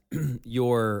as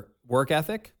your work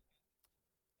ethic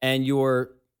and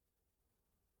your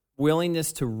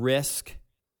willingness to risk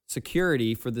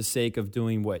security for the sake of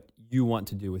doing what you want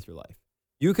to do with your life.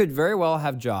 You could very well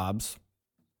have jobs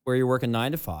where you're working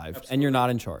 9 to 5 and you're not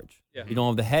in charge. Yeah. You don't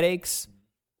have the headaches.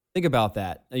 Think about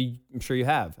that. I'm sure you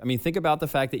have. I mean, think about the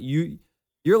fact that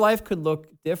your life could look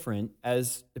different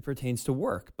as it pertains to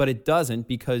work, but it doesn't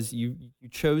because you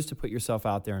chose to put yourself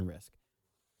out there and risk.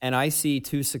 And I see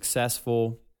 2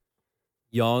 successful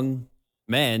young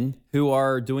men who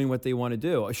are doing what they want to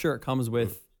do. Sure, it comes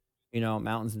with,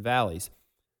 mountains and valleys,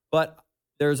 but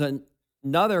there's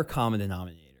another common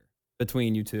denominator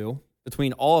between you two,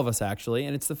 between all of us actually,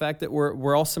 and it's the fact that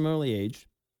we're all similarly aged.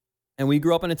 And we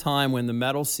grew up in a time when the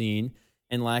metal scene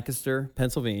in Lancaster,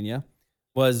 Pennsylvania,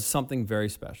 was something very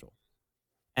special.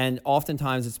 And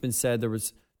oftentimes it's been said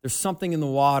there's something in the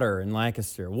water in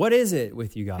Lancaster. What is it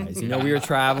with you guys? We were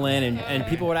traveling and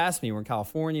people would ask me, we're in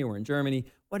California, we're in Germany.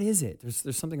 What is it?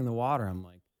 There's something in the water. I'm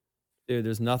like, dude,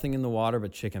 there's nothing in the water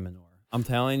but chicken manure. I'm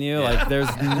telling you,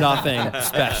 there's nothing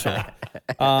special.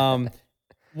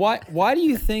 Why do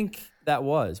you think that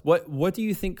was? What do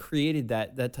you think created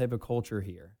that type of culture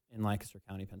here in Lancaster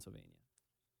County, Pennsylvania?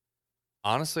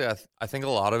 Honestly, I think a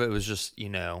lot of it was just,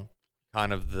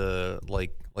 kind of the,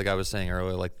 like I was saying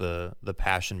earlier, like the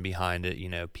passion behind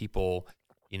it. People,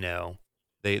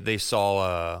 they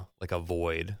saw a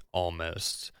void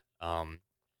almost,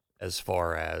 as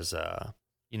far as,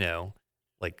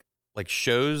 like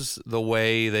shows the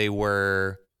way they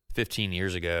were 15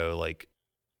 years ago,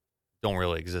 don't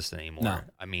really exist anymore. No.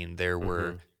 I mean, there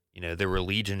were, there were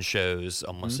Legion shows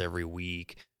almost every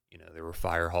week. There were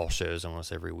fire hall shows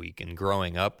almost every week. And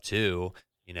growing up too,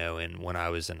 and when I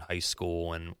was in high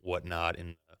school and whatnot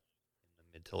in the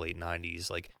mid to late 90s,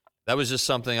 that was just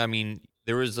something. I mean,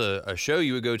 there was a show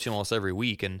you would go to almost every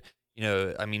week. And,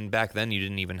 back then you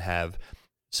didn't even have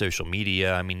social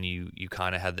media. I mean, you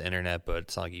kind of had the internet, but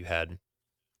it's not like you had,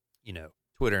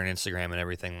 Twitter and Instagram and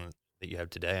everything that you have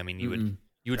today. I mean, you would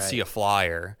you would see a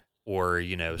flyer, or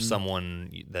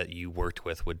someone that you worked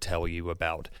with would tell you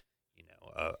about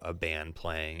a band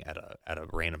playing at a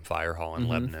random fire hall in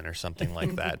Lebanon or something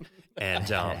like that.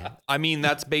 And I mean,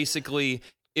 that's basically,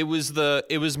 it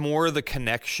was more the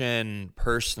connection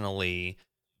personally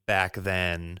back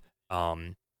then,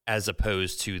 as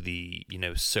opposed to the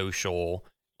social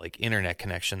like internet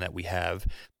connection that we have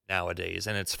nowadays.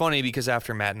 And it's funny because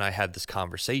after Matt and I had this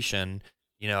conversation,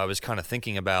 I was kind of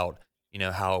thinking about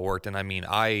how it worked. And I mean,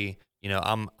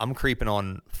 I'm creeping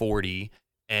on 40,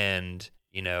 and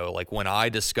like when I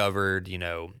discovered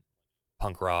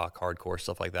punk rock, hardcore,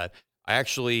 stuff like that, I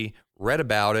actually read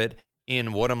about it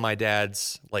in one of my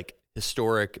dad's like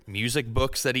historic music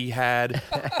books that he had.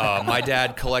 My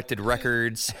dad collected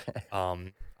records.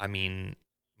 I mean,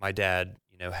 my dad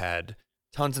had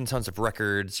tons and tons of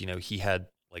records. He had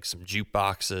like some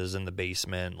jukeboxes in the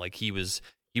basement. Like he was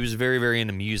very, very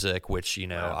into music, which,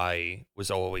 wow. I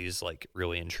was always like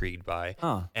really intrigued by.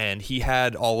 Huh. And he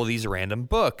had all of these random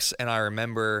books. And I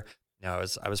remember, I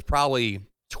was probably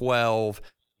 12,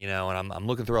 and I'm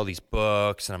looking through all these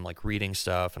books, and I'm like reading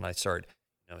stuff, and I start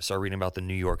reading about the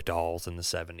New York Dolls in the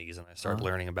 70s, and I started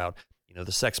learning about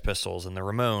the Sex Pistols and the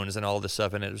Ramones and all this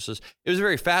stuff. And it was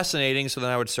very fascinating. So then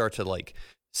I would start to like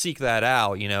seek that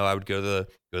out. I would go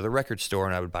to the record store,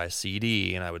 and I would buy a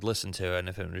CD, and I would listen to it. And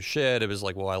if it was shit, it was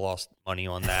like, well, I lost money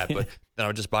on that. But then I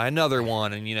would just buy another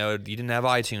one. And, you didn't have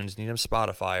iTunes, you didn't have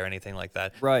Spotify or anything like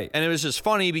that. Right. And it was just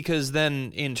funny because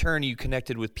then in turn you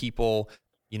connected with people,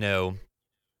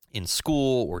 in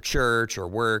school or church or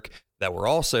work that were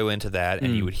also into that.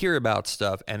 And you would hear about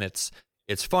stuff. And it's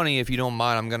funny, if you don't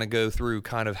mind, I'm going to go through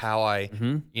kind of how I,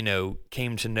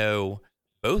 came to know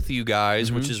both of you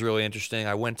guys, which is really interesting.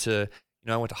 I went to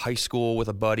high school with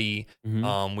a buddy.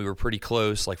 We were pretty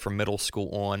close, like from middle school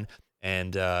on.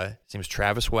 And his name was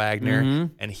Travis Wagner,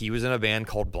 and he was in a band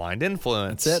called Blind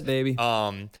Influence. That's it, baby.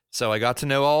 So I got to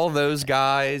know all those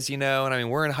guys, and I mean,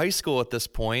 we're in high school at this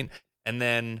point. And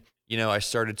then, I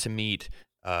started to meet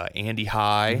Andy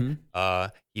High.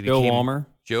 He became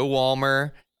Joe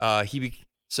Walmer.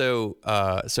 So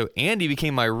Andy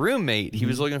became my roommate. He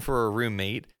was looking for a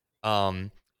roommate.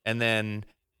 And then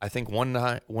I think one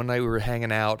night we were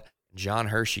hanging out, John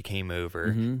Hershey came over,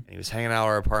 and he was hanging out at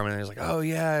our apartment, and he was like, oh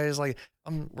yeah, he's like,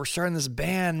 we're starting this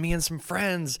band, me and some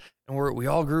friends, and we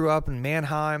all grew up in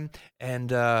Mannheim,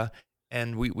 and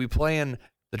we play in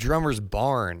the drummer's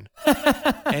barn.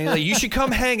 And he's like, you should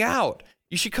come hang out.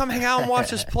 You should come hang out and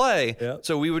watch us play. Yep.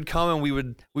 So we would come, and we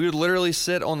would literally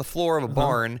sit on the floor of a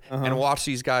barn and watch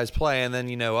these guys play. And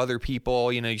then, other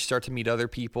people, you start to meet other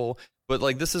people. But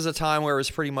like, this is a time where it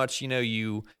was pretty much,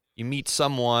 you meet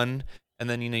someone, and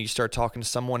then, you start talking to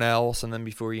someone else. And then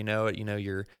before you know it,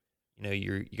 you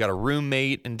got a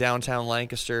roommate in downtown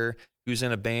Lancaster who's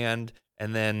in a band.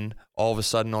 And then all of a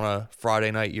sudden on a Friday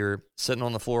night, you're sitting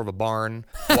on the floor of a barn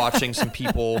watching some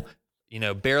people,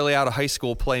 barely out of high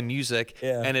school play music.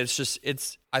 Yeah. And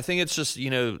I think it's just,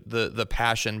 the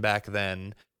passion back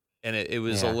then. And it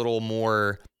was a little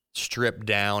more stripped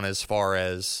down as far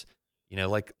as,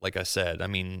 like I said, I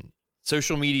mean,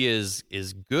 social media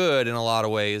is good in a lot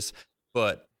of ways,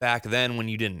 but back then when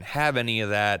you didn't have any of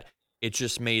that, it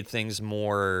just made things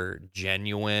more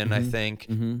genuine, I think.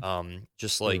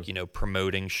 Just like,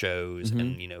 promoting shows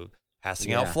and,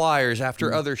 passing out flyers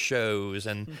after other shows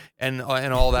and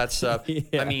all that stuff.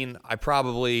 I mean, I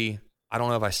don't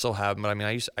know if I still have them, but I mean,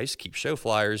 I used to keep show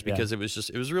flyers because it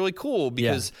was really cool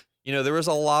because, there was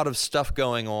a lot of stuff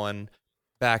going on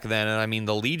back then. And I mean,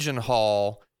 the Legion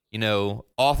Hall,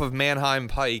 off of Mannheim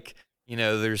Pike,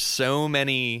 there's so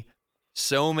many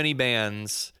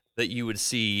bands that you would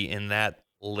see in that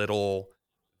little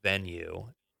venue.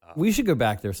 We should go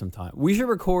back there sometime. We should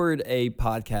record a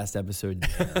podcast episode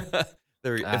there.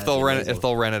 If they'll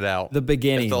rent it out. The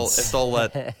beginnings. If they'll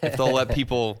let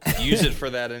people use it for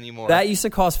that anymore. That used to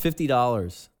cost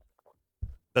 $50.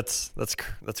 That's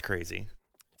crazy.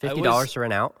 $50 to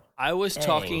rent out. I was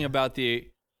talking about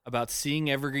seeing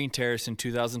Evergreen Terrace in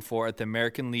 2004 at the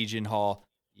American Legion Hall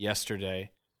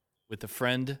yesterday with a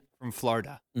friend from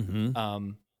Florida.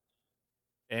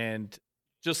 And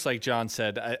just like John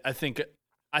said, I think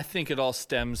it all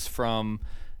stems from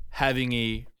having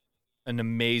an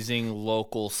amazing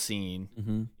local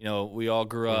scene. We all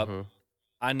grew up.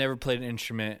 I never played an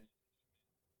instrument.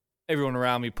 Everyone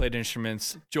around me played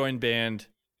instruments, started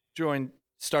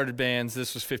bands.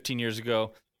 This was 15 years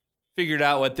ago. Figured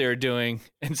out what they were doing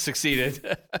and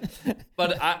succeeded.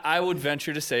 But I would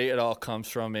venture to say it all comes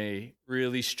from a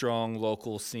really strong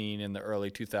local scene in the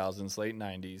early 2000s, late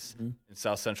 90s in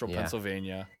South Central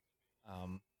Pennsylvania.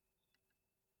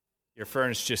 Your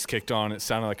furnace just kicked on. It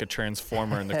sounded like a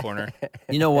transformer in the corner.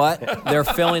 You know what? They're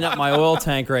filling up my oil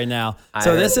tank right now.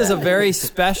 So this is a very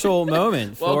special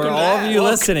moment for all of you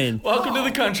listening. Welcome to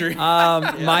the country.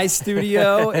 My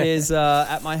studio is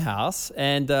at my house,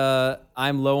 and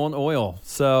I'm low on oil.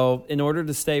 So in order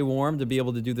to stay warm, to be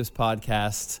able to do this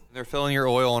podcast. They're filling your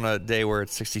oil on a day where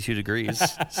it's 62 degrees.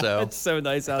 So it's so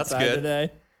nice outside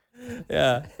today.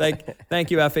 Yeah.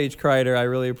 Thank you, F.H. Kreider. I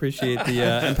really appreciate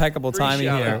the impeccable timing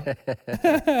here.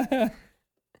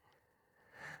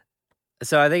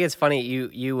 So I think it's funny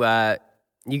you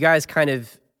guys kind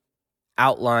of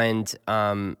outlined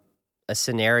a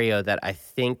scenario that I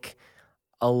think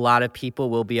a lot of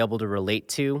people will be able to relate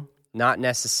to, not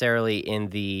necessarily in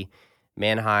the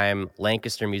Mannheim,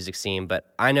 Lancaster music scene,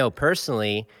 but I know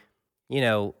personally, in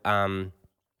the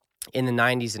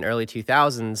 90s and early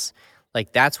 2000s,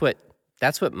 like that's what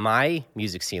my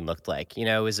music scene looked like.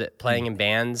 Is it playing in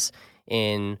bands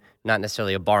in not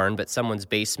necessarily a barn, but someone's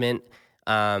basement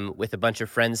with a bunch of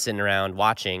friends sitting around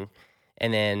watching,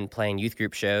 and then playing youth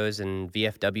group shows and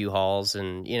VFW halls,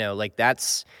 and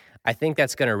I think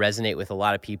that's going to resonate with a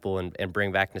lot of people and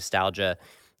bring back nostalgia,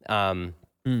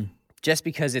 just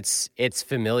because it's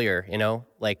familiar.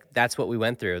 Like that's what we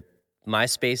went through.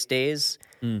 MySpace days.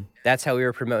 That's how we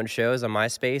were promoting shows on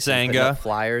MySpace. And putting up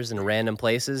flyers in random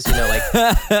places.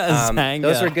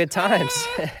 Those were good times.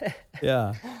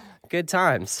 Yeah. Good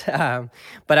times.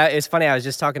 But it's funny, I was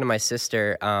just talking to my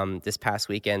sister this past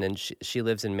weekend, and she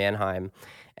lives in Mannheim,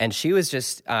 and she was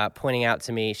just pointing out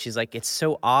to me, she's like, it's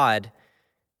so odd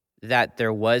that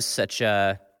there was such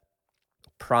a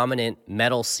prominent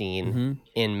metal scene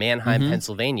in Mannheim,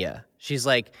 Pennsylvania. She's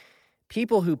like,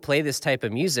 people who play this type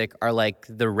of music are like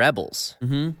the rebels.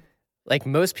 Like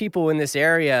most people in this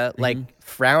area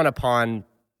frown upon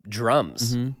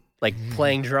drums. Like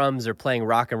playing drums or playing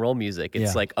rock and roll music.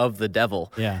 It's like of the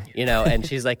devil. Yeah. And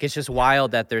she's like, it's just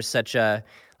wild that there's such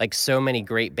so many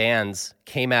great bands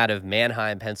came out of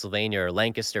Mannheim, Pennsylvania or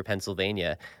Lancaster,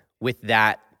 Pennsylvania with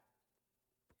that,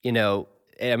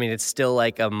 it's still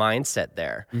like a mindset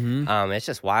there. It's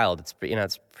just wild. It's,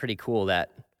 it's pretty cool that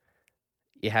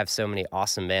you have so many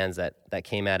awesome bands that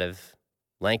came out of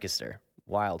Lancaster.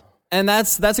 Wild. And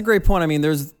that's a great point. I mean,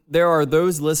 there are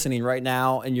those listening right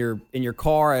now in your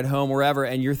car, at home, wherever,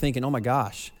 and you're thinking, oh my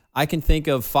gosh, I can think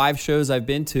of 5 shows I've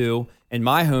been to in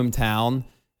my hometown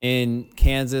in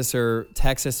Kansas or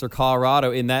Texas or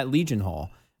Colorado in that Legion Hall.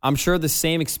 I'm sure the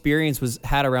same experience was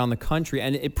had around the country,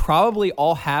 and it probably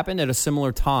all happened at a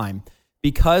similar time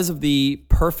because of the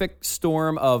perfect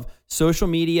storm of social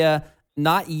media,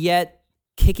 not yet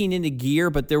kicking into gear,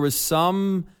 but there was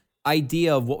some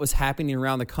idea of what was happening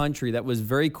around the country that was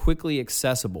very quickly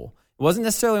accessible. It wasn't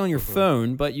necessarily on your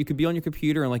phone, but you could be on your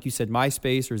computer, and like you said,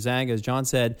 MySpace or Zanga, as John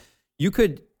said, you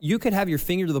could have your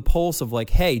finger to the pulse of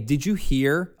like, hey, did you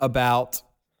hear about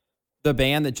the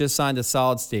band that just signed to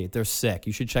Solid State? They're sick.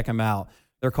 You should check them out.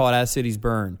 They're called As Cities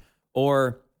Burn.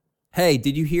 Or, hey,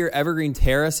 did you hear Evergreen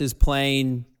Terrace is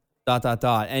playing ...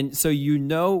 And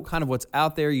so kind of what's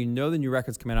out there. The new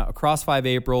record's coming out across 5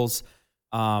 Aprils.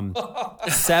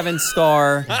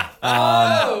 7-star.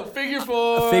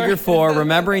 Figure 4.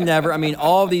 Remembering Never. I mean,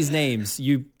 all of these names.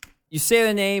 You say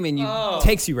the name and it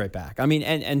takes you right back. I mean,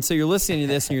 and so you're listening to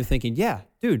this and you're thinking, yeah,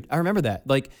 dude, I remember that.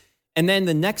 And then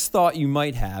the next thought you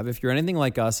might have, if you're anything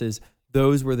like us, is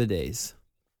those were the days.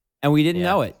 And we didn't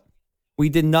know it. We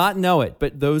did not know it,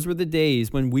 but those were the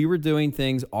days when we were doing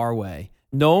things our way.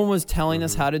 No one was telling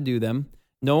us how to do them.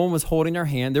 No one was holding our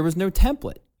hand. There was no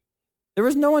template. There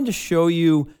was no one to show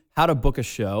you how to book a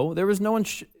show. There was no one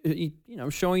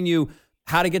showing you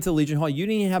how to get to Legion Hall. You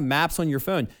didn't even have maps on your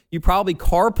phone. You probably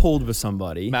carpooled with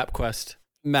somebody. MapQuest.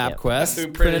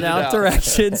 Printed out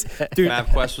directions. Dude,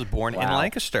 MapQuest was born in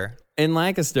Lancaster. In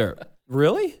Lancaster.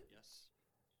 Really? Yes.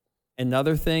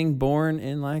 Another thing born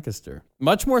in Lancaster.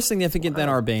 Much more significant than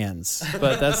our bands,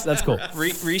 but that's cool.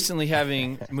 Recently,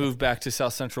 having moved back to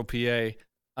South Central PA,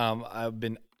 I've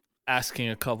been asking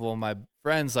a couple of my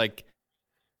friends, like,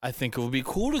 I think it would be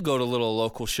cool to go to little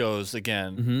local shows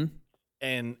again.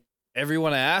 And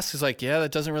everyone I ask is like, yeah,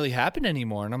 that doesn't really happen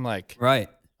anymore. And I'm like, right.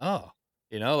 Oh,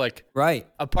 right.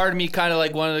 A part of me kind of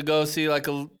like wanted to go see like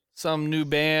some new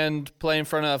band play in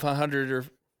front of 100 or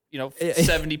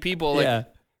 70 people. Like,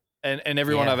 and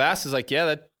everyone I've asked is like, yeah,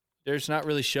 that there's not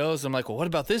really shows. I'm like, well, what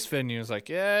about this venue? It's like,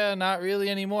 yeah, not really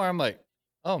anymore. I'm like,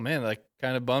 oh man, like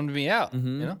kind of bummed me out.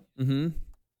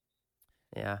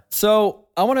 Yeah. So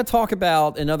I want to talk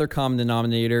about another common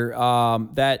denominator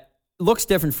that looks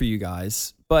different for you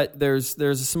guys, but there's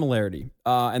a similarity,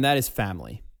 and that is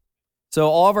family. So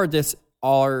all of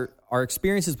our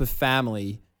experiences with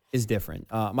family is different.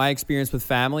 My experience with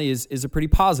family is a pretty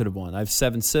positive one. I have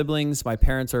 7 siblings. My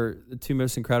parents are the 2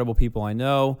 most incredible people I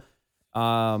know.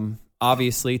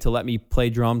 Obviously, to let me play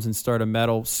drums and start a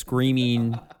metal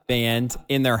screaming band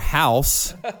in their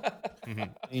house.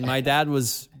 I mean, my dad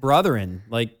was brothering.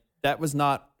 Like, that was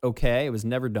not okay. It was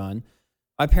never done.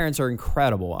 My parents are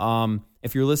incredible.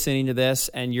 If you're listening to this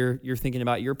and you're thinking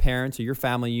about your parents or your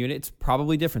family unit, it's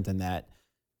probably different than that.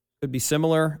 Could be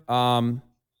similar,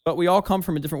 but we all come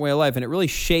from a different way of life, and it really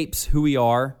shapes who we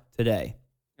are today.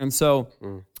 And so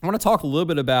I want to talk a little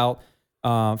bit about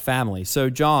family.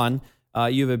 So, Jon,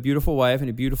 you have a beautiful wife and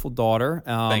a beautiful daughter.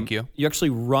 Thank you. You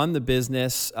actually run the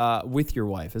business with your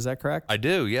wife. Is that correct? I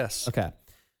do, yes. Okay.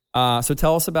 So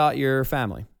tell us about your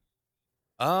family.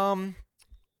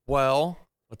 Well,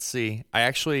 let's see. I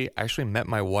actually met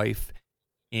my wife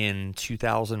in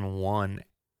 2001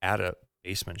 at a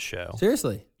basement show.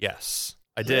 Seriously? Yes,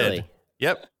 I did. Really?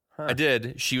 Yep, Huh. I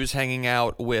did. She was hanging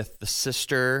out with the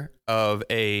sister of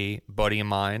a buddy of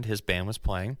mine. His band was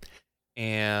playing,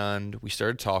 and we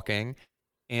started talking.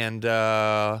 And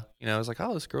I was like,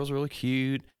 "Oh, this girl's really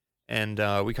cute," and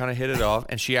we kind of hit it off.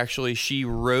 And she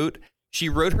wrote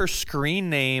her screen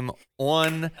name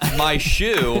on my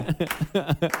shoe,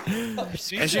 and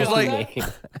she was like,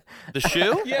 "The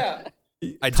shoe? Yeah.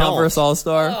 I don't. Converse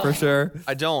All-Star, for sure.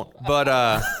 I don't." But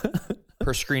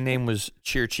her screen name was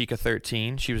Cheer Chica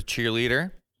 13. She was a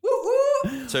cheerleader,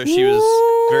 so she was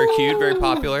very cute, very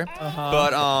popular.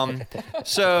 But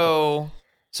so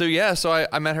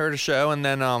I met her at a show, and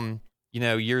then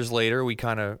years later we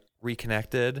kind of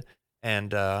reconnected.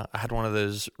 And I had one of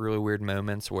those really weird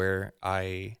moments where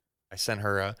I sent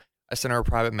her a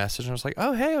private message, and I was like,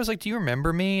 "Oh, hey," I was like, "Do you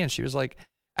remember me?" And she was like,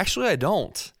 "Actually, I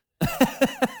don't."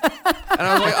 And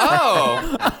I was like,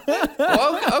 "Oh,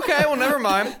 well, okay, well, never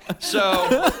mind." So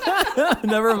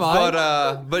Never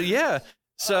mind. but yeah,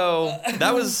 so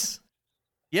that was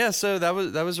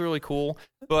really cool.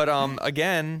 But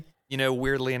again,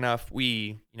 weirdly enough,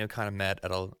 we kind of met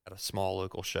at a small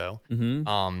local show.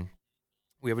 Mm-hmm.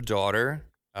 We have a daughter,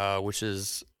 which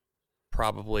is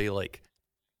probably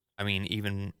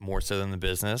even more so than the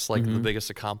business, the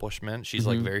biggest accomplishment. She's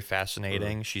very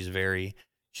fascinating. She's very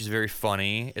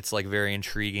funny. It's very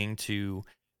intriguing to,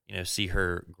 see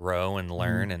her grow and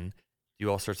learn and do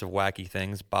all sorts of wacky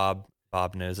things. Bob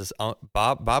knows this.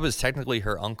 Bob is technically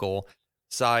her uncle.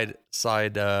 Side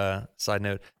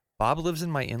note, Bob lives in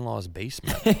my in-laws'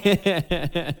 basement.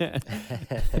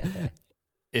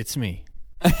 It's me.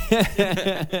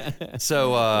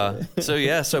 So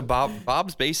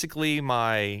Bob's basically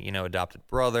my adopted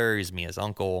brother. He's Mia's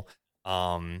uncle,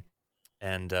 so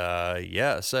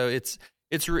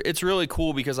it's really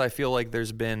cool because I feel like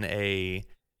there's been a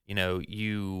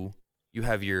you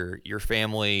have your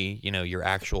family, your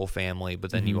actual family,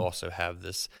 but then you also have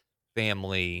this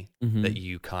family that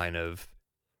you kind of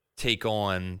take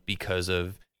on because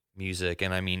of music.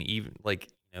 And I mean, even I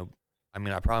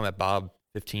probably met Bob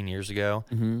 15 years ago.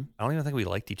 I don't even think we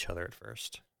liked each other at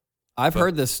first. I've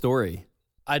heard this story.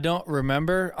 I don't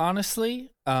remember,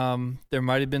 honestly. There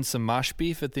might have been some mosh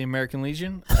beef at the American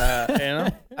Legion.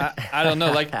 I don't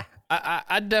know.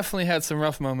 I definitely had some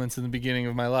rough moments in the beginning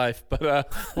of my life,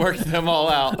 but worked them all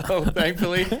out,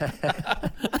 thankfully.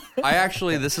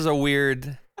 This is a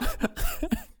weird...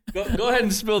 Go ahead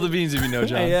and spill the beans if you know,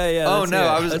 Jon. Yeah. Oh, no,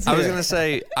 I was going to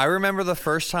say, I remember the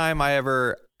first time I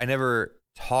never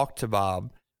talked to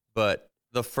Bob, but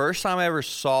the first time I ever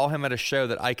saw him at a show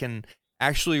that I can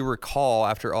actually recall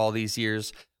after all these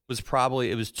years was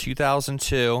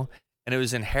 2002, and it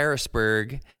was in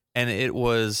Harrisburg, and it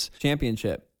was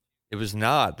Championship. It was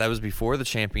not. That was before the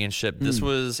championship. This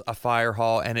was a fire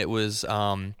hall, and it was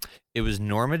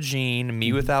Norma Jean,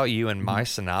 Me Without You, and My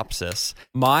Synopsis.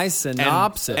 My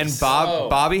Synopsis. And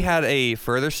Bobby had a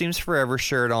Further Seems Forever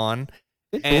shirt on.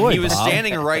 And he was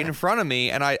standing right in front of me,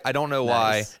 and I don't know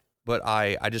why, but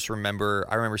I just remember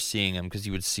seeing him because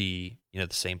you would see the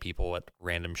same people at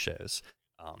random shows.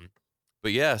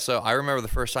 But yeah, so I remember the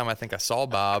first time I think I saw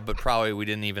Bob, but probably we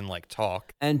didn't even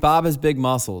talk. And Bob has big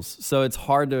muscles, so it's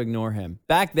hard to ignore him.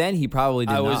 Back then, he probably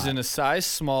did not. I was in a size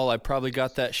small. I probably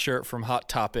got that shirt from Hot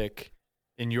Topic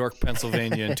in York,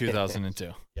 Pennsylvania in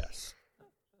 2002. Yes.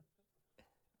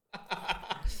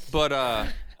 But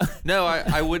no,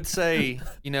 I would say,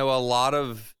 a lot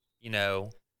of,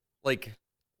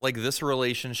 this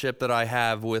relationship that I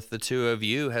have with the two of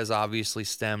you has obviously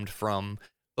stemmed from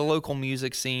the local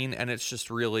music scene, and it's just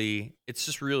really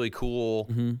cool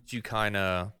to kind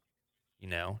of,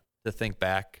 to think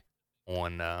back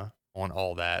on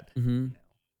all that.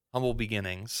 Humble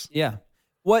beginnings. Yeah.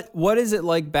 What is it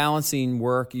like balancing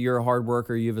work? You're a hard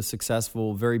worker. You have a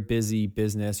successful, very busy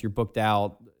business. You're booked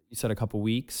out. You said a couple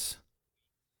weeks.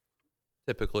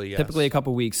 Typically, yes. Typically a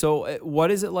couple weeks. So, what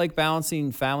is it like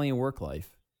balancing family and work life?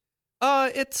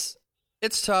 It's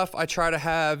tough. I try to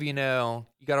have, you got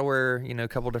to wear, a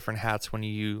couple different hats when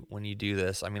you do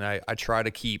this. I mean, I try to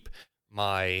keep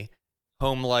my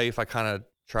home life. I kind of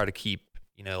try to keep,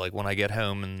 like when I get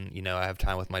home and, I have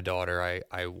time with my daughter,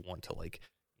 I want to like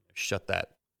shut that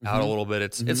out a little bit.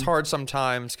 It's hard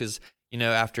sometimes because,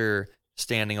 after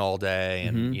standing all day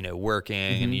and,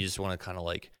 working and you just want to kind of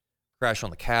like crash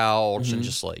on the couch and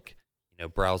just like,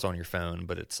 browse on your phone.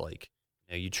 But it's like,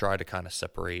 you try to kind of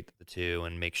separate the two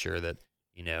and make sure that,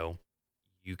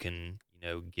 you can,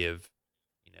 give,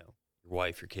 your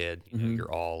wife, your kid,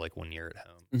 your all like when you're at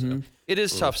home. So it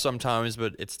is tough sometimes,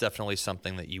 but it's definitely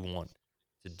something that you want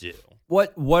to do.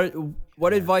 What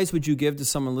advice would you give to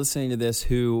someone listening to this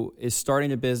who is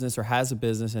starting a business or has a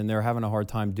business and they're having a hard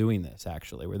time doing this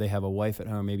actually, where they have a wife at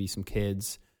home, maybe some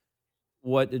kids?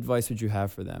 What advice would you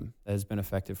have for them that has been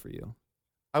effective for you?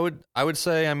 I would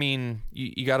say, I mean,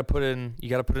 you got to put in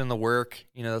the work.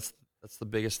 That's the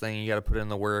biggest thing. You got to put in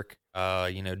the work.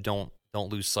 Don't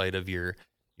lose sight of your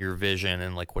vision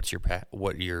and like what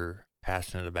you're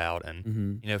passionate about.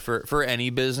 And for any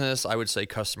business, I would say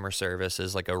customer service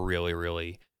is like a really,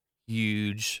 really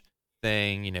huge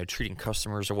thing. Treating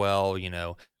customers well.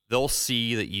 They'll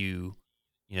see that you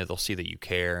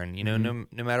care, and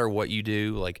no matter what you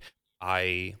do, like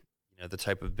the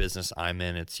type of business I'm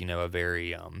in, it's a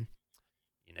very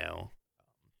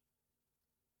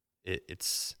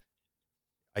it's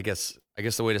I guess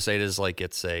the way to say it is like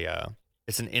it's an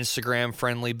Instagram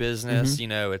friendly business.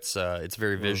 It's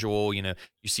very visual. You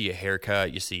see a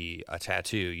haircut, you see a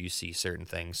tattoo, you see certain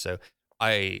things. So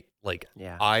I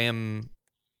am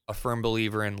a firm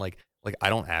believer in like I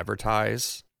don't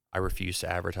advertise. I refuse to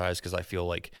advertise because I feel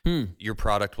like your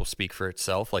product will speak for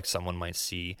itself. Like someone might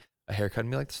see a haircut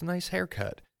and be like, "That's a nice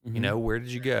haircut." Where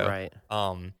did you go? Right.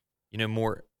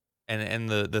 More, and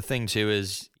the thing too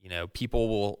is, people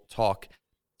will talk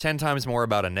 10 times more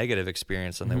about a negative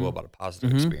experience than they will about a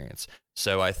positive experience.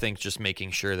 So I think just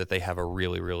making sure that they have a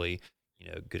really, really,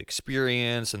 good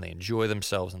experience and they enjoy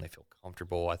themselves and they feel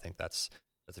comfortable. I think that's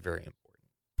very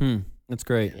important. That's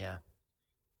great. Yeah.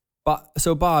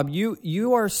 So Bob,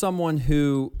 you are someone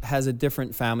who has a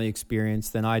different family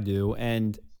experience than I do.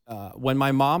 And when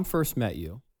my mom first met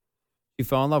you, she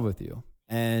fell in love with you.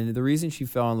 And the reason she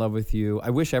fell in love with you, I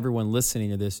wish everyone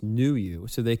listening to this knew you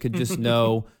so they could just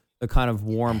know the kind of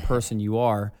warm person you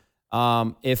are.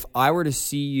 If I were to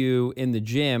see you in the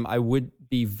gym, I would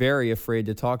be very afraid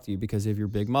to talk to you because of your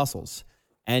big muscles.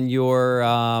 And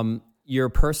your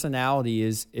personality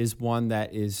is one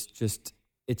that is just,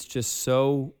 it's just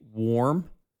so warm,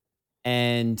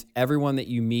 and everyone that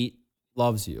you meet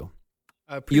loves you.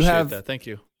 I appreciate that. Thank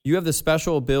you. You have the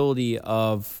special ability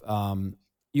of,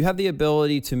 you have the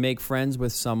ability to make friends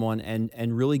with someone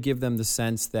and really give them the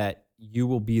sense that you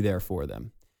will be there for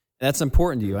them. And that's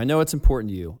important to you. I know it's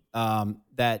important to you,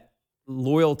 that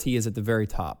loyalty is at the very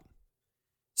top.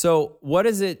 So what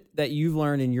is it that you've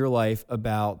learned in your life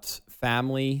about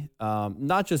family,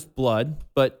 not just blood,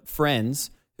 but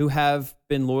friends who have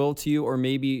been loyal to you, or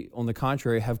maybe on the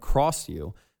contrary, have crossed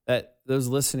you, that those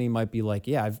listening might be like,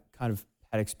 yeah, I've kind of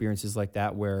had experiences like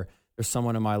that where there's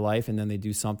someone in my life and then they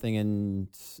do something and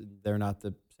they're not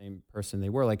the same person they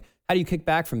were. Like, how do you kick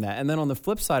back from that? And then on the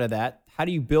flip side of that, how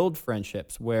do you build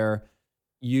friendships where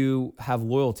you have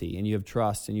loyalty and you have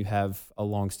trust and you have a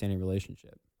long-standing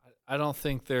relationship? I don't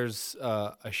think there's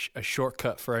a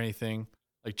shortcut for anything.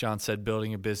 Like John said,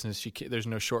 building a business, there's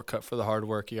no shortcut for the hard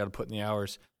work you got to put in the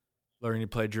hours. Learning to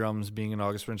play drums, being in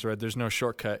August Burns Red, there's no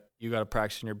shortcut. You got to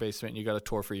practice in your basement and you got to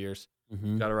tour for years.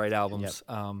 You got to write albums.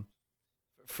 Yep.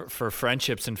 For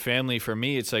friendships and family, for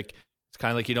me, it's kind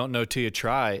of like you don't know till you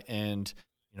try. And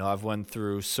I've went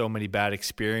through so many bad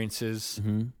experiences.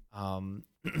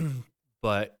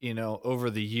 But over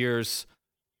the years,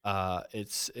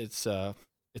 it's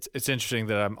interesting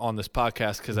that I'm on this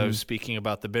podcast because I was speaking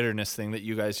about the bitterness thing that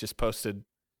you guys just posted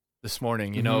this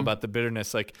morning. About the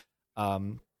bitterness, like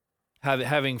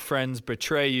having friends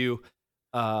betray you,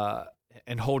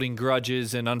 and holding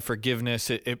grudges and unforgiveness.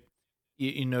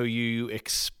 You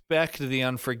expect the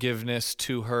unforgiveness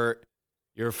to hurt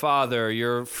your father,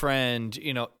 your friend,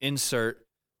 insert,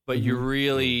 but you're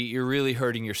really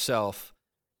hurting yourself.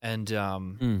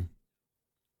 And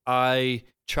I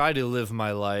try to live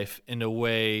my life in a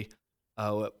way,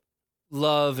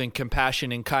 love and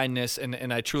compassion and kindness,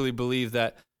 and I truly believe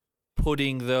that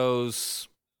putting those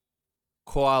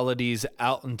qualities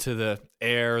out into the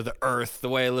air, the earth, the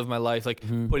way I live my life, like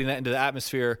putting that into the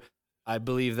atmosphere, I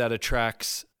believe that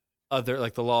attracts other,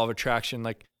 like the law of attraction.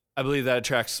 Like I believe that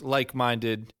attracts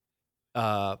like-minded,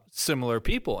 similar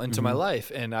people into my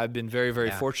life. And I've been very,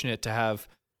 very fortunate to have,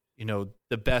 you know,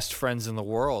 the best friends in the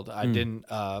world. I didn't,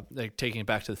 like taking it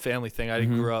back to the family thing. I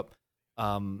didn't grow up,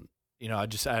 you know, I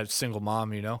had a single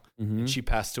mom, you know, and she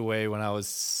passed away when I was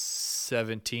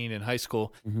 17 in high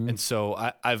school. And so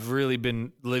I've really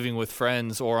been living with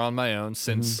friends or on my own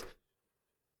since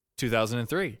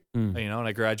 2003, you know, and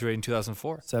I graduated in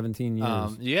 2004. 17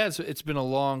 years. Yeah, it's been a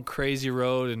long, crazy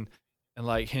road, and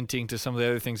like hinting to some of the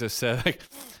other things I said, like,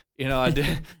 you know,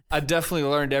 I definitely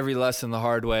learned every lesson the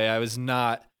hard way. I was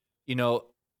not, you know,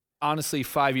 honestly,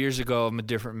 5 years ago, I'm a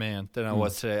different man than I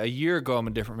was today. A year ago, I'm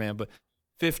a different man, but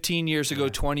 15 years ago,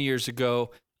 20 years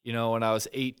ago, you know, when I was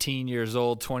 18 years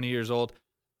old, 20 years old,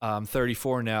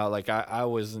 34 now, like I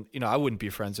wasn't, you know, I wouldn't be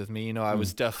friends with me. You know, I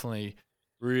was definitely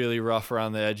really rough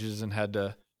around the edges and had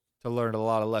to learn a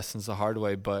lot of lessons the hard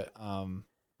way. But,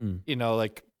 you know,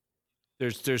 like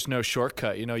there's no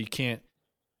shortcut, you know, you can't,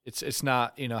 it's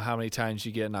not, you know, how many times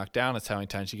you get knocked down, it's how many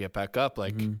times you get back up.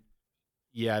 Like,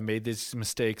 yeah, I made these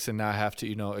mistakes and now I have to,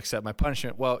 you know, accept my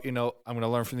punishment. Well, you know, I'm going to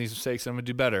learn from these mistakes and I'm going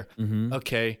to do better.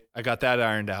 Okay, I got that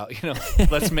ironed out. You know,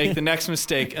 let's make the next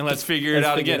mistake and let's figure it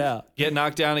out again. Get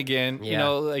knocked down again. Yeah. You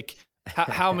know, like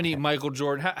how many Michael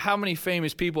Jordan, how many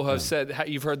famous people have said,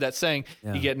 you've heard that saying,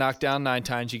 you get knocked down 9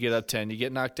 times, you get up 10. You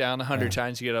get knocked down 100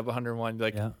 times, you get up 101.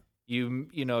 Like you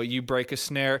know, you break a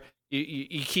snare.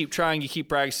 You keep trying, you keep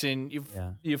practicing,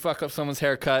 you fuck up someone's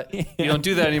haircut. You don't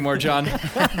do that anymore, John.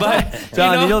 But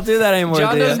John, you don't do that anymore.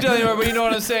 John doesn't do that anymore, but you know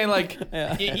what I'm saying? Like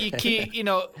you keep, you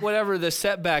know, whatever the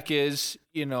setback is,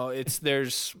 you know, it's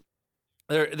there's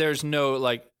no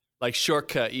like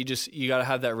shortcut. You got to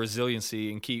have that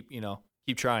resiliency and keep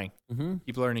trying,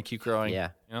 keep learning, keep growing.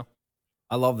 Yeah, you know.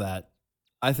 I love that.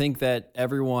 I think that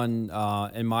everyone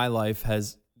in my life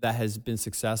that has been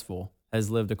successful has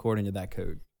lived according to that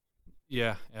code.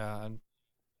 Yeah.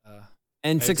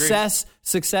 And success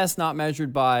not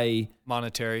measured by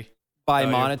monetary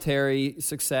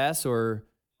success or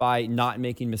by not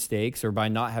making mistakes or by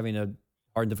not having a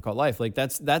hard, difficult life. Like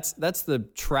that's the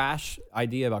trash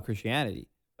idea about Christianity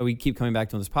that we keep coming back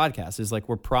to on this podcast. Is like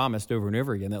we're promised over and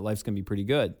over again that life's gonna be pretty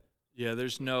good. Yeah,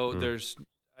 there's you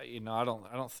know, I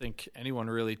don't think anyone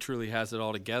really truly has it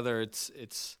all together.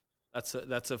 That's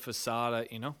a facade.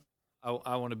 You know,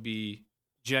 I want to be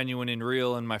genuine and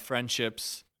real in my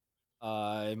friendships,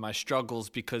 in my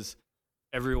struggles, because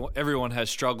everyone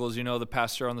has struggles. You know, the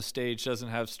pastor on the stage doesn't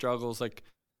have struggles. Like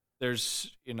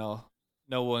there's, you know,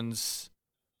 no one's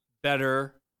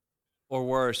better or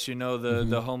worse. You know,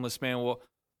 the homeless man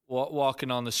walking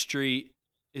on the street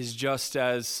is just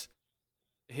as,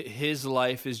 his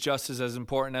life is just as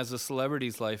important as a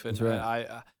celebrity's life. And right.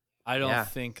 I don't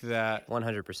think that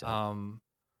 100%.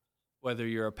 Whether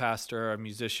you're a pastor, a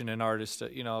musician, an artist,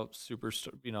 you know,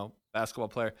 basketball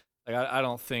player, like I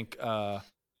don't think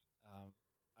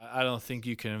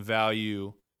you can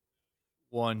value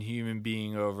one human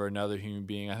being over another human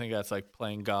being. I think that's like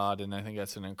playing God, and I think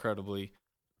that's an incredibly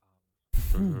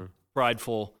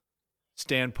prideful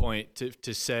standpoint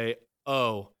to say,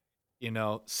 oh, you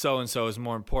know, so and so is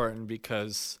more important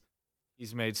because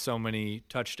he's made so many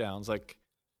touchdowns. Like.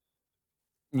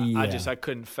 Yeah. I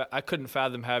couldn't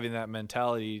fathom having that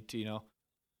mentality to, you know,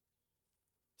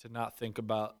 to not think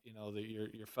about, you know,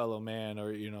 your fellow man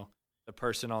or, you know, the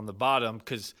person on the bottom,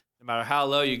 because no matter how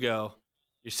low you go,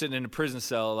 you're sitting in a prison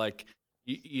cell. Like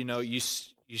you know, you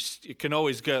can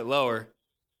always get lower.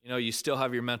 You know, you still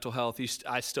have your mental health.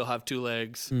 I still have 2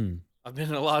 legs. I've been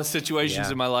in a lot of situations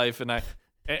in my life, and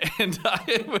it's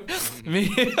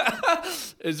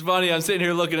funny. I'm sitting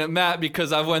here looking at Matt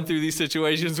because I've went through these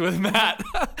situations with Matt.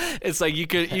 It's like it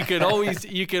can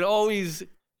always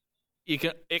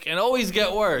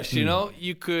get worse. You know,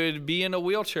 you could be in a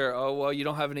wheelchair. Oh, well, you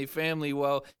don't have any family.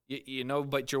 Well, you know,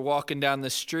 but you're walking down the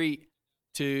street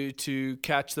to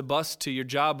catch the bus to your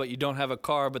job, but you don't have a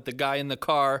car. But the guy in the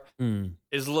car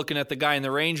is looking at the guy in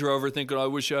the Range Rover thinking, I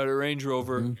wish I had a Range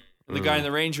Rover. And the guy in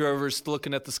the Range Rover is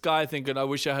looking at the sky thinking, I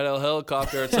wish I had a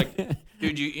helicopter. It's like,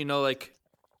 dude, you know, like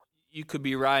you could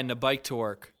be riding a bike to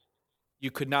work.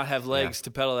 You could not have legs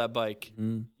to pedal that bike.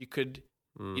 You could,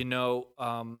 you know,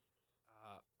 I'm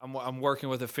working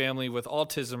with a family with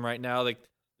autism right now. Like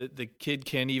the kid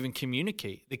can't even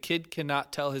communicate. The kid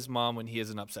cannot tell his mom when he has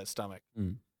an upset stomach.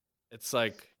 It's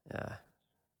like,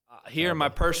 here in my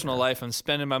personal life, I'm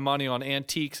spending my money on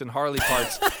antiques and Harley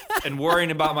parts and worrying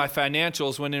about my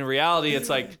financials, when in reality, it's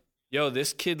like, yo,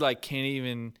 this kid like can't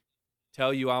even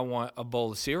tell you I want a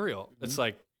bowl of cereal. Mm-hmm. It's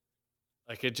like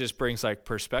it just brings like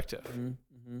perspective.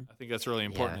 Mm-hmm. I think that's really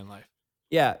important in life.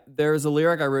 Yeah, there's a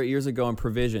lyric I wrote years ago on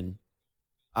Provision.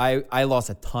 I lost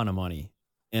a ton of money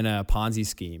in a Ponzi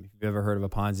scheme. If you've ever heard of a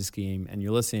Ponzi scheme and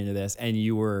you're listening to this and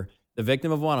you were the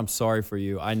victim of one, I'm sorry for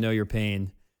you. I know your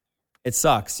pain. It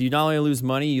sucks. You not only lose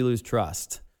money, you lose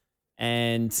trust.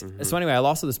 And so anyway, I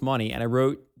lost all this money and I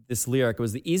wrote this lyric. It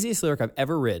was the easiest lyric I've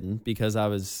ever written because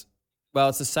it's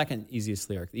the second easiest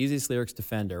lyric. The easiest lyric's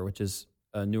Defender, which is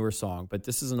a newer song, but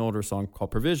this is an older song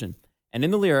called Provision. And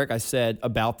in the lyric, I said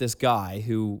about this guy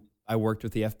who I worked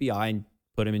with the FBI and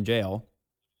put him in jail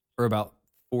for about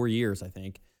 4 years, I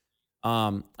think.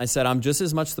 I said, I'm just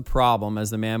as much the problem as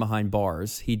the man behind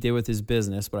bars. He did with his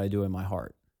business what I do in my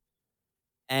heart.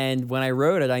 And when I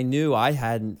wrote it, I knew I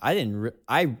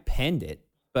penned it,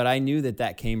 but I knew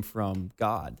that came from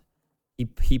God.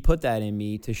 He put that in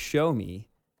me to show me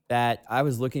that I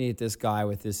was looking at this guy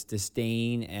with this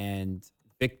disdain and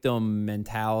victim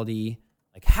mentality.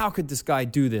 Like, how could this guy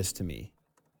do this to me?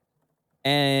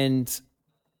 And,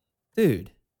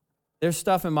 dude, there's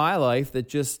stuff in my life that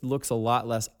just looks a lot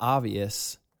less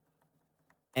obvious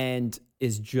and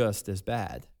is just as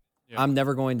bad. Yeah. I'm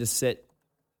never going to sit.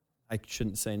 I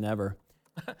shouldn't say never.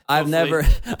 I've never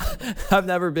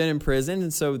been in prison,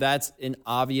 and so that's an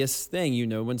obvious thing. You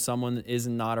know when someone is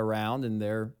not around and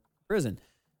they're in prison.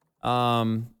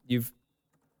 You've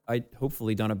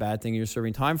hopefully done a bad thing and you're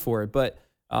serving time for it. But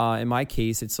in my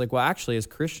case, it's like, well, actually, as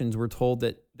Christians, we're told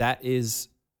that is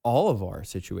all of our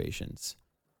situations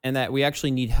and that we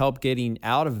actually need help getting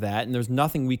out of that. And there's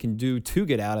nothing we can do to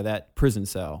get out of that prison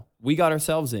cell. We got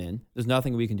ourselves in. There's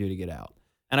nothing we can do to get out.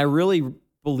 And I really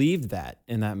believed that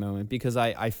in that moment because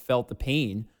I felt the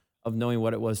pain of knowing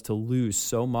what it was to lose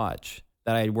so much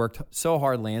that I had worked so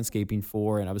hard landscaping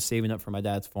for, and I was saving up for my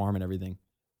dad's farm and everything.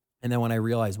 And then when I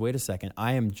realized, wait a second,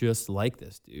 I am just like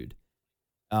this dude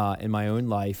in my own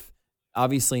life.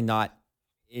 Obviously not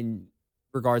in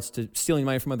regards to stealing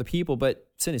money from other people, but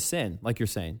sin is sin, like you're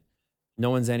saying.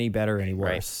 No one's any better or any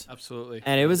worse. Right. Absolutely.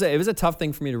 And it was a tough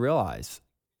thing for me to realize.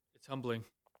 It's humbling,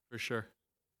 for sure.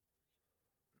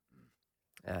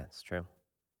 Yeah, it's true.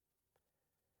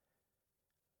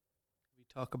 We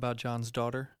talk about Jon's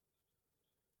daughter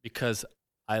because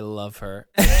I love her.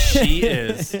 She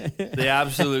is the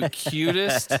absolute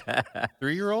cutest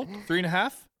 3-year-old,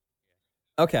 3.5.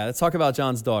 Okay, let's talk about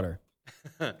Jon's daughter.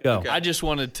 Go. Okay. I just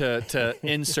wanted to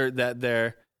insert that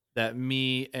there, that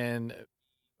me and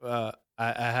I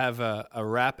have a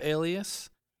rap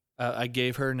alias. I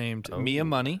gave her named Mia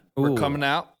Money. We're coming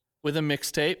out with a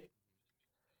mixtape.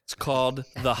 It's called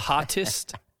The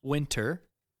Hottest Winter,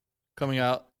 coming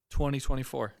out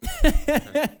 2024.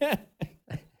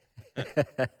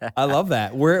 I love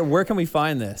that. Where can we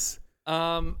find this?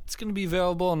 It's going to be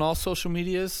available on all social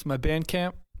medias. My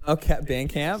Bandcamp. Okay,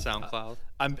 Bandcamp. SoundCloud.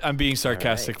 I'm being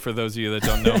sarcastic for those of you that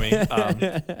don't know me.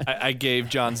 I gave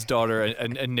Jon's daughter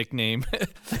a nickname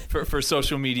for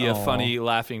social media, funny,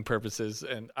 laughing purposes,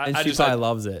 and she probably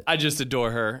loves it. I just adore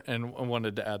her and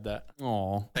wanted to add that.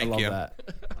 Oh, thank you. That.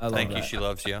 I love Thank that. you. She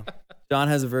loves you. Jon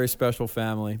has a very special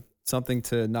family. Something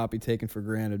to not be taken for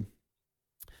granted.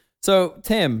 So,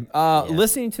 Tim,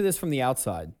 listening to this from the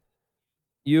outside,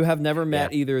 you have never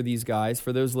met either of these guys.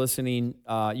 For those listening,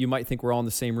 you might think we're all in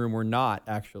the same room. We're not,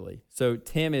 actually. So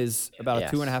Tim is about a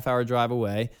 2.5-hour drive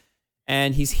away,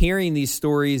 and he's hearing these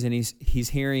stories and he's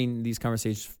hearing these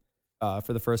conversations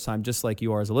for the first time, just like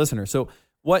you are as a listener. So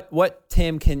what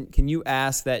Tim, can you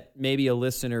ask that maybe a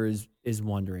listener is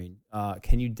wondering?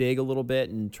 Can you dig a little bit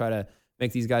and try to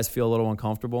make these guys feel a little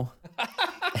uncomfortable?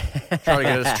 Try to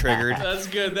get us triggered. That's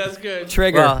good.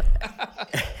 Trigger.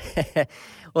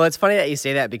 Well, it's funny that you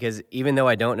say that because even though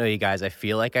I don't know you guys, I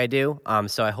feel like I do.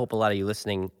 So I hope a lot of you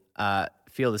listening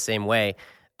feel the same way.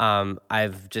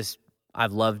 I've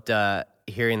loved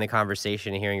hearing the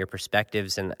conversation and hearing your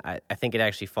perspectives, and I think it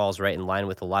actually falls right in line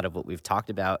with a lot of what we've talked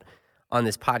about on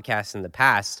this podcast in the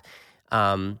past.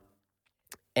 And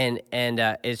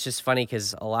it's just funny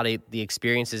because a lot of the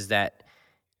experiences that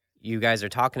you guys are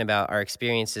talking about are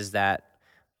experiences that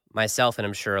myself and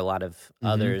I'm sure a lot of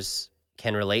others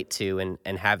can relate to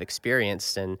and have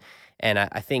experienced. And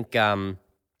I think the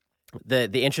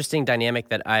interesting dynamic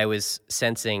that I was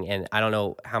sensing, and I don't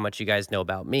know how much you guys know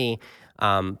about me,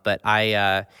 but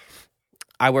I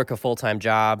work a full-time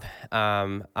job.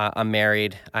 I'm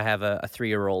married. I have a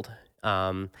 3-year-old.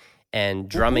 And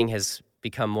drumming has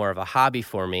become more of a hobby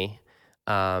for me,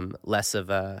 less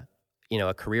of a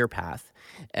career path.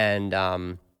 And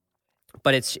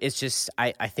but it's just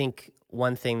I think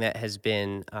one thing that has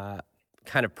been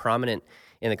kind of prominent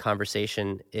in the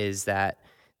conversation is that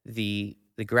the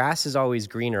the grass is always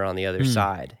greener on the other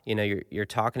side. You know, you're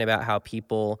talking about how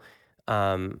people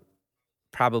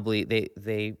probably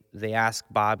they ask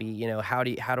Bobby, you know, how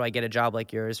do I get a job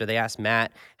like yours? Or they ask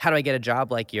Matt, how do I get a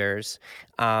job like yours?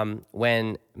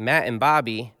 When Matt and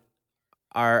Bobby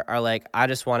are like, I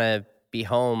just want to be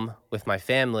home with my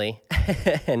family,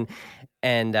 and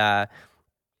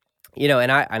you know,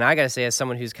 and I gotta say, as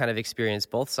someone who's kind of experienced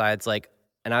both sides, like,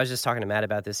 and I was just talking to Matt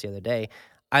about this the other day,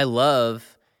 I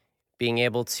love being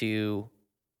able to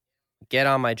get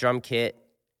on my drum kit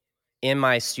in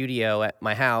my studio at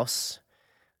my house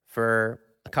for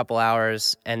a couple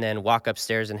hours and then walk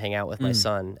upstairs and hang out with my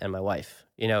son and my wife.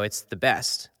 You know, it's the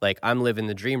best. Like, I'm living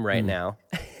the dream right now.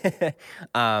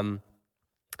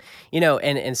 You know,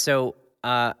 and so,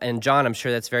 and John, I'm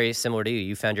sure that's very similar to you.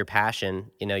 You found your passion.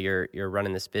 You know, you're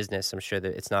running this business. I'm sure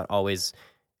that it's not always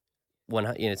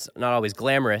it's not always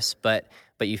glamorous, but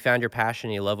you found your passion.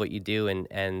 You love what you do,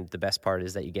 and the best part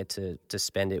is that you get to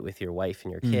spend it with your wife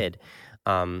and your kid.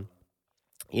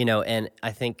 You know, and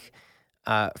I think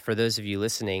for those of you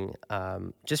listening,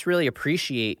 just really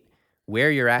appreciate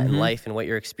where you're at in life and what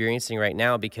you're experiencing right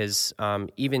now, because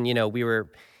even, you know, we were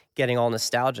getting all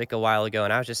nostalgic a while ago,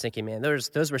 and I was just thinking, man,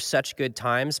 those were such good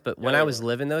times. But when I was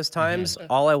living those times,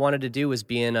 all I wanted to do was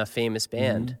be in a famous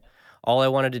band. All I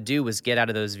wanted to do was get out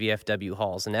of those VFW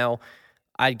halls. And now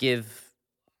I'd give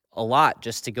a lot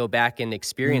just to go back and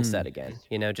experience that again,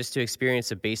 you know, just to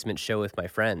experience a basement show with my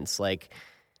friends. Like,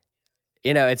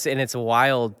 you know, it's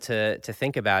wild to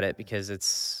think about it, because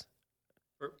it's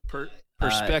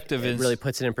perspective it really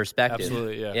puts it in perspective.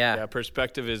 Absolutely, yeah.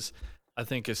 Perspective is, I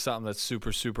think, is something that's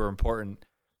super, super important,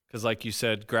 because, like you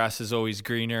said, grass is always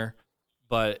greener,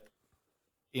 but,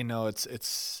 you know,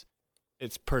 it's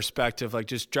perspective. Like,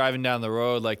 just driving down the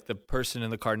road, like, the person in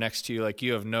the car next to you, like,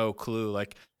 you have no clue.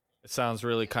 Like, it sounds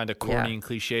really kind of corny and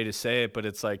cliche to say it, but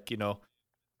it's like, you know,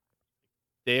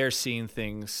 they are seeing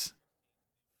things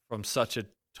from such a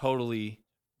totally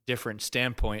different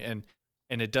standpoint,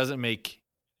 and it doesn't make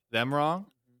them wrong,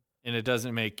 and it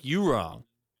doesn't make you wrong.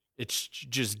 It's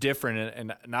just different,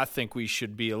 and I think we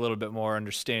should be a little bit more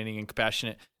understanding and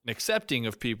compassionate and accepting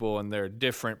of people and their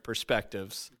different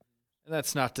perspectives. And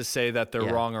that's not to say that they're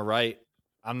wrong or right.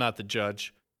 I'm not the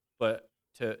judge, but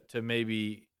to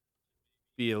maybe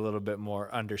be a little bit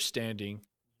more understanding,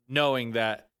 knowing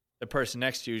that the person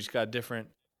next to you's got different,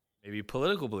 maybe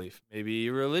political belief, maybe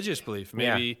religious belief,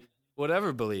 maybe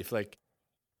whatever belief. Like,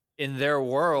 in their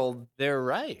world, they're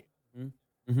right.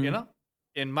 You know,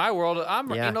 in my world, I'm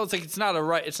right. You know, it's like, it's not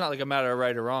like a matter of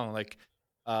right or wrong. Like,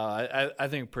 I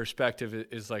think perspective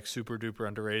is like super duper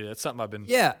underrated. That's something I've been.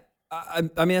 Yeah. I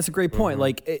mean, that's a great point.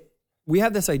 Like, we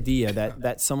have this idea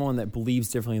that someone that believes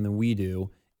differently than we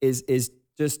do is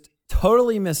just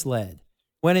totally misled,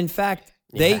 when in fact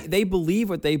they believe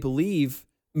what they believe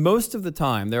most of the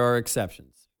time. There are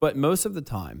exceptions, but most of the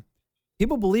time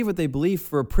people believe what they believe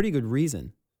for a pretty good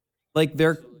reason. Like,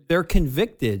 they're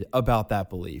convicted about that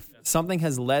belief. Something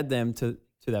has led them to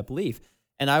that belief.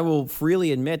 And I will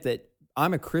freely admit that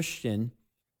I'm a Christian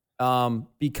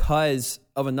because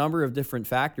of a number of different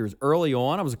factors. Early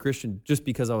on, I was a Christian just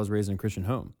because I was raised in a Christian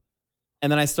home. And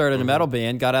then I started a metal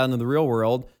band, got out into the real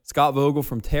world. Scott Vogel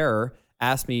from Terror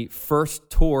asked me, first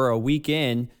tour, a week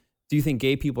in, do you think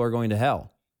gay people are going to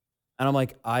hell? And I'm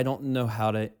like, I don't know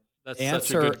how to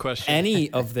answer any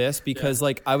of this, because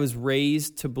like, I was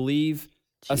raised to believe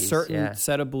a certain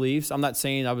set of beliefs. I'm not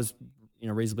saying I was, you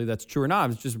know, raised to believe that's true or not. I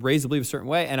was just raised to believe a certain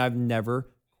way, and I've never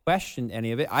questioned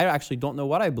any of it. I actually don't know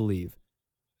what I believe.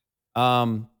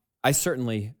 I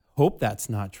certainly hope that's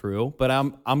not true, but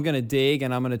I'm going to dig,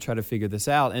 and I'm going to try to figure this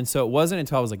out. And so it wasn't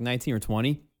until I was like 19 or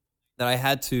 20 that I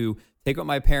had to take what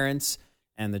my parents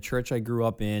and the church I grew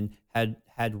up in had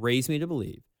raised me to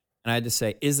believe. And I had to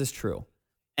say, is this true?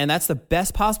 And that's the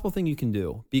best possible thing you can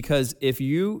do, because if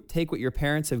you take what your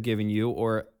parents have given you,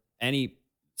 or any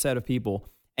set of people,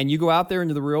 and you go out there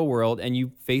into the real world and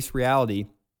you face reality,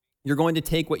 you're going to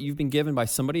take what you've been given by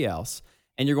somebody else,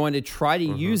 and you're going to try to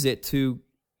use it to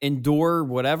endure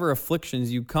whatever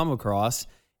afflictions you come across,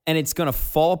 and it's going to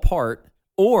fall apart.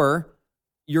 Or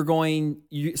you're going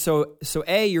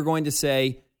to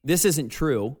say, this isn't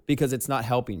true because it's not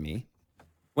helping me,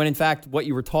 when in fact what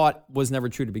you were taught was never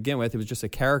true to begin with. It was just a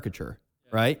caricature,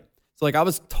 right? So like, I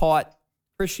was taught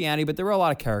Christianity, but there were a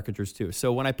lot of caricatures too.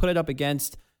 So when I put it up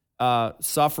against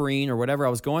suffering or whatever I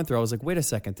was going through, I was like, wait a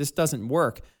second, this doesn't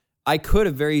work. I could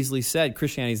have very easily said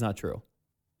Christianity is not true,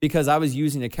 because I was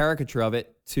using a caricature of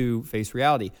it to face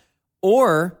reality.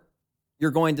 Or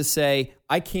you're going to say,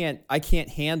 I can't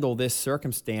handle this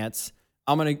circumstance.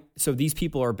 So these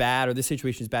people are bad, or this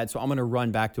situation is bad, so I'm going to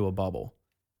run back to a bubble.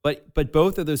 But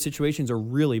both of those situations are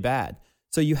really bad.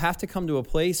 So you have to come to a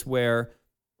place where,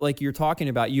 like you're talking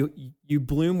about, you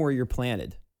bloom where you're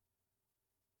planted.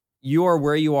 You are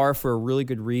where you are for a really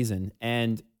good reason.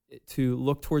 And to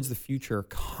look towards the future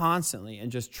constantly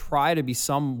and just try to be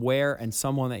somewhere and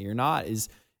someone that you're not is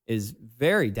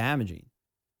very damaging.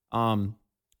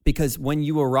 Because when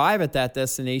you arrive at that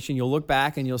destination, you'll look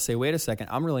back and you'll say, wait a second,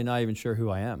 I'm really not even sure who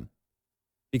I am.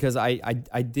 Because I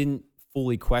didn't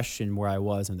fully question where I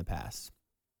was in the past.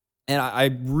 And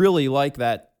I really like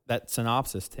that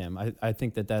synopsis, Tim. I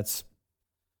think that's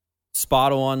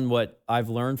spot on what I've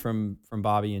learned from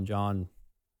Bobby and Jon.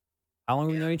 How long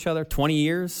have we known each other? 20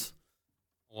 years?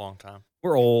 A long time.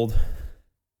 We're old.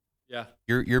 Yeah.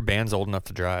 Your band's old enough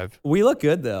to drive. We look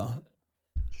good, though.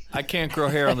 I can't grow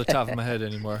hair on the top of my head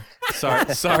anymore.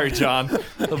 Sorry, Jon.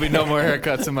 There'll be no more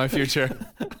haircuts in my future.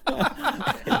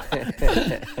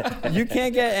 You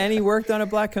can't get any work done at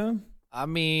Blackcomb? I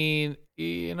mean,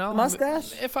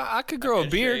 Mustache? If I could grow a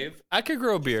beard, I could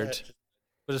grow a beard.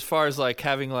 But as far as like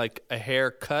having like a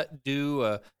haircut,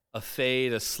 a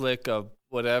fade, a slick, a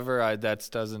whatever, that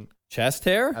doesn't Chest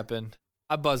hair? happen.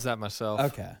 I buzz that myself.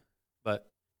 Okay. But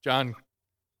Jon,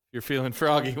 you're feeling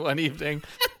froggy one evening.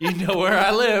 You know where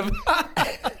I live.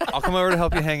 I'll come over to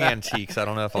help you hang antiques. I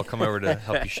don't know if I'll come over to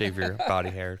help you shave your body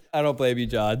hair. I don't blame you,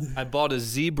 Jon. I bought a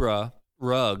zebra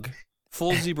rug,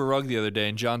 full zebra rug the other day,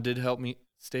 and Jon did help me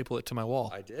staple it to my wall.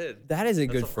 I did. That is a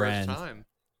good friend. First time.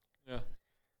 Yeah.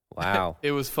 Wow.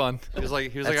 It was fun. He was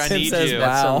like, I Tim need says you.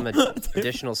 wow. Some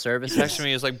additional He services. texted me.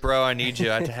 He was like, bro, I need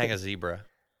you. I had to hang a zebra.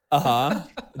 Uh-huh.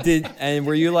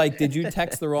 Were you like, did you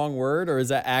text the wrong word, or is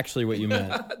that actually what you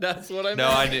meant? That's what I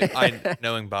No,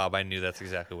 knowing Bob, I knew that's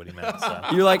exactly what he meant. So.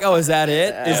 You're like, oh, is that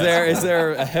it? Is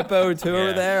there a hippo too over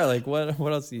Yeah. there? Like,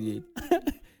 what else do you need?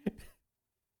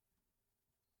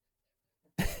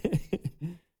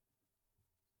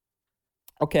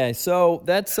 Okay, so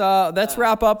let's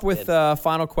wrap up with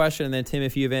final question, and then Tim,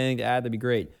 if you have anything to add, that'd be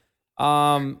great.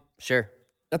 Sure.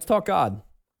 Let's talk God.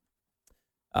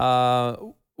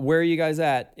 Where are you guys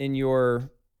at in your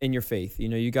faith? You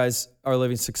know, you guys are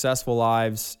living successful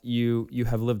lives. You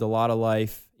have lived a lot of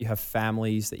life. You have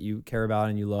families that you care about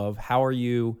and you love. How are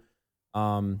you?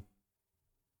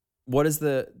 What is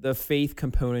the faith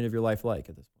component of your life like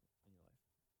at this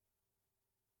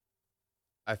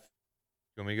point?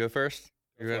 You want me to go first?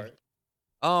 Go for it.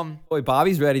 Boy,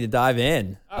 Bobby's ready to dive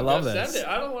in. I love this.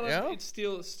 I don't want to Yeah.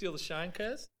 steal the shine,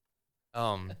 cuz.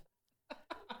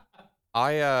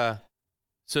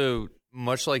 So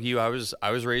much like you, I was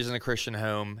raised in a Christian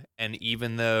home, and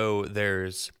even though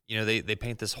there's, they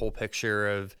paint this whole picture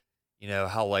of,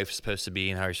 how life's supposed to be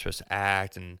and how you're supposed to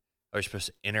act and how you're supposed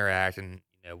to interact and,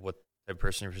 what type of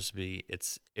person you're supposed to be.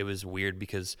 It was weird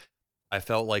because I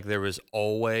felt like there was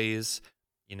always,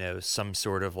 some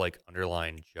sort of like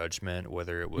underlying judgment,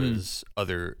 whether it was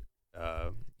whether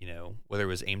it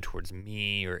was aimed towards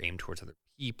me or aimed towards other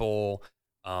people.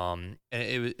 And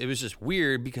it was just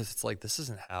weird because it's like, this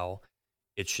isn't how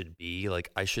it should be. Like,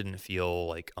 I shouldn't feel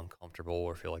like uncomfortable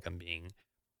or feel like I'm being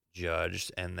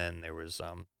judged. And then there was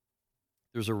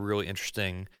a really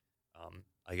interesting,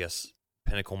 I guess,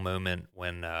 pinnacle moment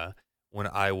when I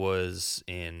was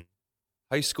in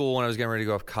high school, when I was getting ready to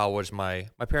go off to college. My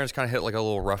parents kind of hit like a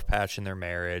little rough patch in their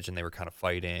marriage, and they were kind of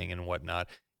fighting and whatnot,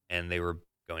 and they were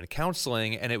going to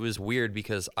counseling. And it was weird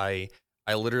because I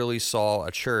literally saw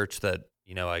a church that,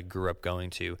 I grew up going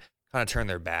to kind of turn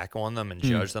their back on them and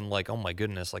judge them like, oh my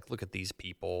goodness, like look at these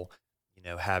people,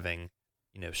 having,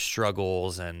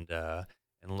 struggles and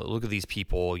look at these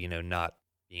people, not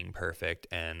being perfect.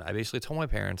 And I basically told my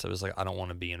parents, I was like, I don't want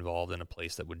to be involved in a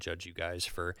place that would judge you guys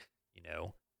for,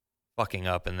 fucking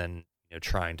up and then,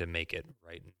 trying to make it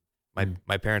right.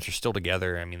 My parents are still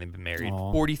together. I mean, they've been married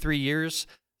 43 years.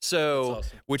 So, That's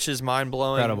awesome. which is mind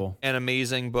blowing Incredible. and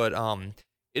amazing. But,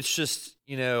 it's just,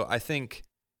 I think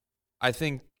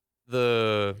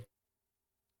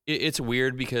it's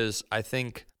weird because I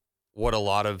think what a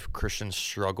lot of Christians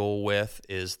struggle with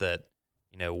is that,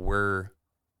 we're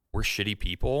shitty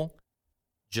people,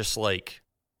 just like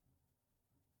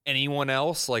anyone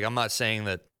else. Like, I'm not saying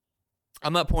that,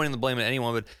 I'm not pointing the blame at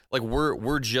anyone, but like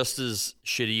we're just as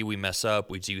shitty. We mess up.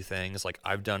 We do things. Like,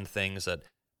 I've done things that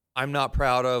I'm not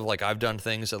proud of. Like, I've done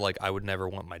things that like I would never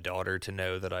want my daughter to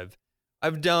know that I've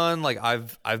done. Like,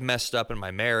 I've messed up in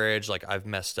my marriage. Like, I've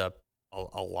messed up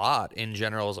a lot in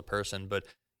general as a person. But,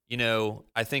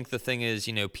 I think the thing is,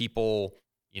 people,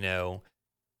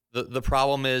 the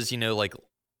problem is, like,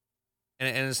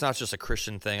 and it's not just a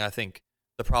Christian thing. I think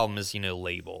the problem is,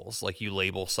 labels. Like, you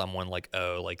label someone like,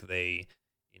 oh, like they,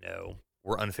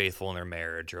 were unfaithful in their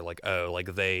marriage, or like, oh,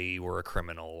 like they were a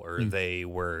criminal, or they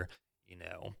were, you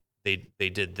know, they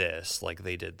did this, like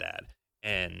they did that.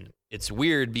 And it's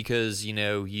weird because, you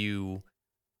know, you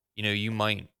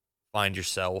might find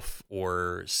yourself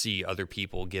or see other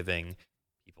people giving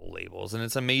people labels. And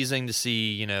it's amazing to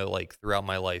see, you know, like throughout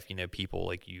my life, you know, people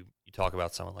like you talk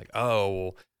about someone like, oh,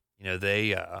 well, you know,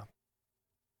 they,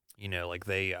 you know, like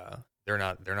they're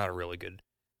not a really good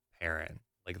parent.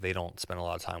 Like they don't spend a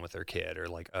lot of time with their kid, or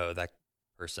like, oh, that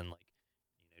person like,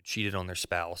 you know, cheated on their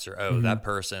spouse, or oh, that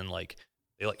person like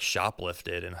they like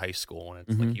shoplifted in high school. And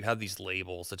it's like you have these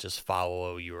labels that just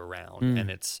follow you around. And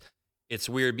it's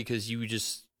weird because you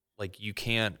just like, you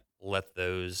can't let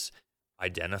those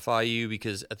identify you,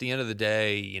 because at the end of the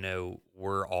day, you know,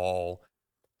 we're all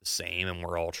the same and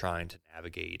we're all trying to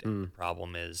navigate. And the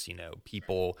problem is, you know,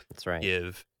 people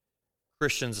give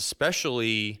Christians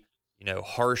especially, you know,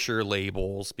 harsher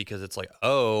labels, because it's like,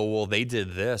 oh, well, they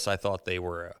did this. I thought they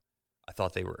were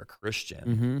a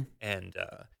Christian. And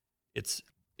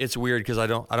it's weird because I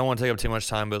don't want to take up too much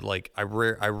time, but like I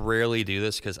rarely do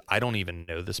this because I don't even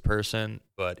know this person,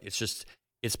 but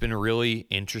it's been really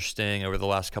interesting over the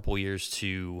last couple of years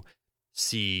to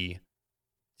see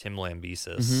Tim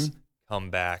Lambesis come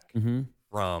back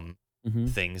from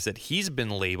things that he's been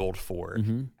labeled for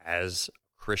as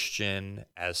Christian,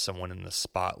 as someone in the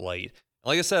spotlight.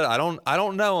 Like I said, I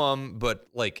don't know him, but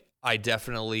like I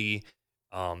definitely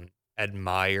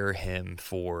admire him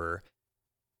for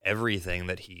everything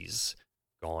that he's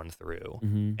gone through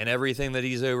and everything that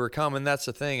he's overcome. And that's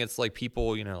the thing. It's like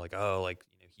people, you know, like, oh, like,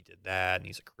 you know, he did that and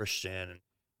he's a Christian, and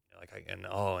you know, like, and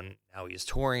now he's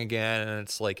touring again. And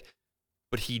it's like,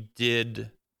 but he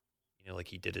did, you know, like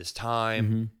he did his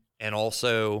time. And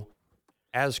also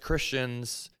as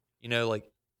Christians, you know, like,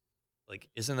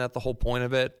 isn't that the whole point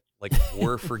of it? Like,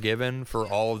 we're forgiven for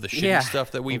all of the shitty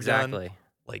stuff that we've done.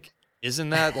 Like,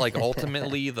 isn't that like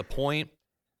ultimately the point?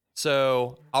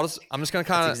 So I'm just gonna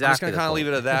kind of leave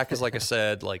it at that, because like I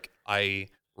said, like I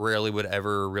rarely would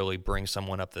ever really bring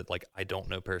someone up that like I don't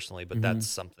know personally, but that's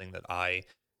something that I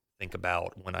think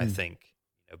about when I think,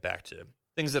 you know, back to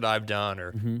things that I've done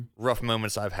or rough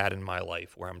moments I've had in my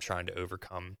life where I'm trying to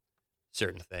overcome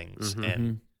certain things.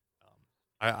 And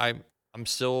I'm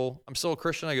still a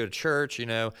Christian. I go to church. You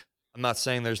know, I'm not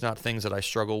saying there's not things that I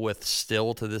struggle with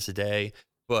still to this day,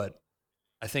 but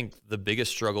I think the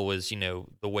biggest struggle is, you know,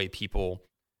 the way people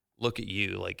look at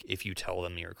you. Like if you tell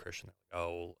them you're a Christian, they're like,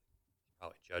 oh, he's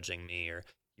probably judging me, or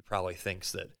he probably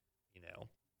thinks that, you know,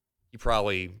 he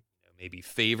probably, you know, maybe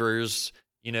favors,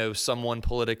 you know, someone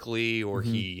politically, or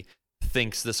he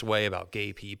thinks this way about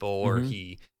gay people, or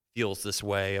he feels this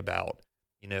way about,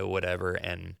 you know, whatever.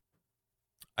 And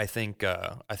I think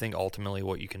ultimately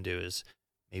what you can do is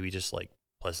maybe just like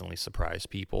pleasantly surprise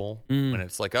people when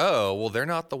it's like, oh, well, they're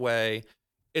not the way.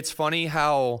 It's funny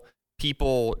how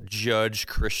people judge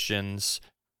Christians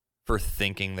for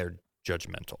thinking they're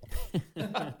judgmental.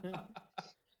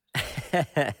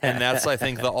 And that's, I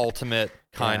think, the ultimate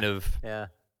kind of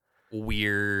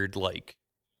weird, like,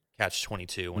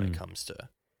 catch-22 when it comes to...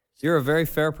 You're a very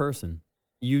fair person.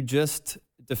 You just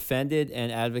defended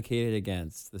and advocated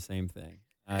against the same thing.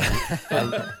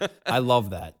 I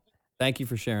love that. Thank you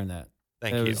for sharing that.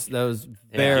 Thank you. That was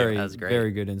very,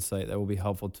 very good insight. That will be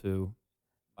helpful to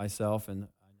myself, and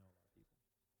I know a lot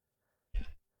of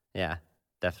people. Yeah,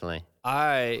 definitely.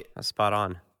 That's spot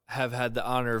on. Have had the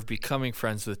honor of becoming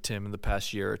friends with Tim in the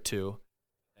past year or two,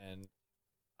 and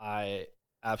I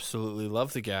absolutely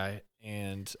love the guy.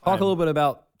 And talk a little bit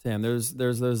about Tim. There's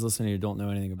those listening who don't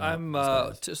know anything about him.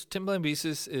 Tim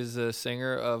Lambesis is a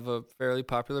singer of a fairly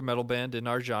popular metal band in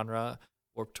our genre,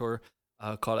 Warped Tour,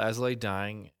 called As Lay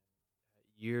Dying.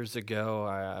 Years ago,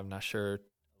 I'm not sure,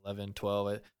 11,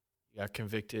 12, he got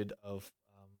convicted of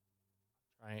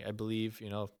trying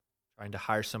to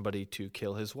hire somebody to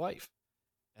kill his wife.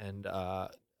 And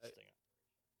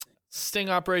sting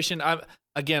operation. I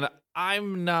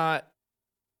don't know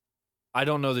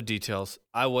the details.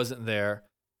 I wasn't there.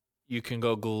 You can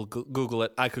go Google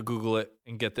it. I could Google it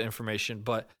and get the information.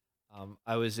 But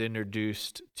I was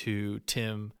introduced to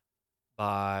Tim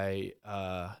by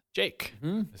Jake,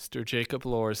 Mr. Jacob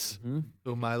Lors,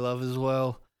 whom I love as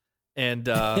well. And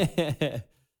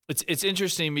it's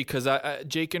interesting because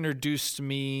Jake introduced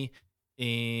me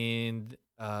in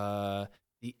the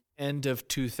end of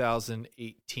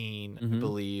 2018, I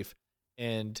believe,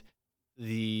 and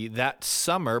that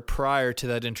summer prior to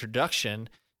that introduction,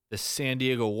 the San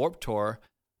Diego Warped Tour,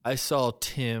 I saw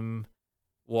Tim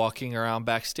walking around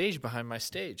backstage behind my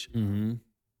stage,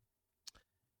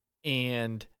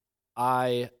 and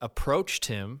I approached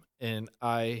him, and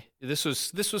this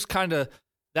was kind of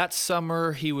that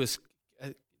summer he was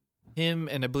him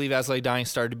and I believe As Lay Dying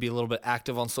started to be a little bit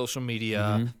active on social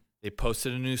media. They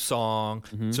posted a new song.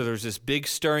 So there's this big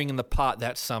stirring in the pot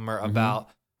that summer about,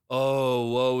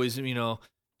 woe is,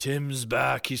 Tim's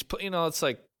back. He's, it's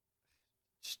like,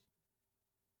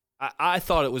 I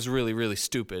thought it was really, really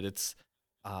stupid. It's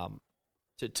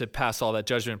to pass all that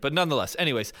judgment. But nonetheless,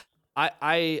 anyways,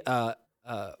 I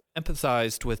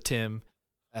empathized with Tim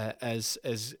as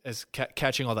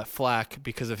catching all that flack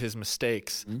because of his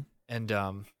mistakes. And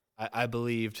I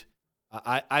believed,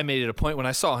 I made it a point when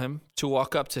I saw him to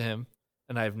walk up to him,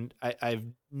 and I've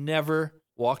never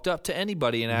walked up to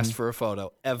anybody and asked for a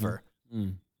photo ever.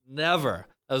 Never.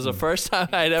 That was the first time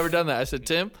I had ever done that. I said,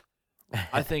 Tim,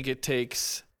 I think it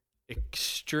takes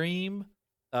extreme.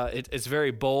 It's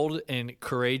very bold and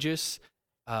courageous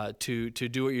to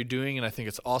do what you're doing, and I think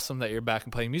it's awesome that you're back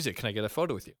and playing music. Can I get a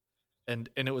photo with you? And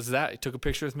it was that. He took a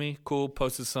picture with me. Cool.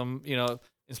 Posted some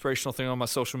inspirational thing on my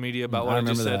social media about what I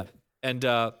just said.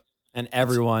 That. And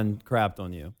everyone crapped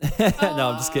on you. No,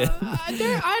 I'm just kidding.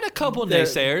 I had a couple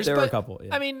naysayers. There were a couple.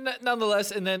 Yeah. I mean,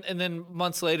 nonetheless, and then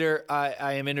months later,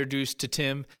 I am introduced to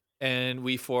Tim, and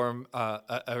we form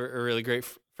a really great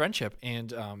friendship.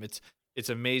 And it's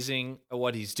amazing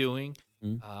what he's doing.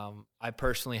 I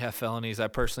personally have felonies. I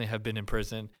personally have been in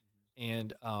prison,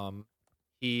 and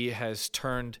he has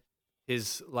turned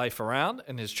his life around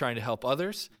and is trying to help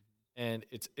others. And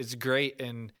it's great,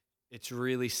 and it's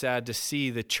really sad to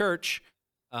see the church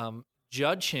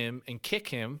judge him and kick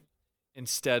him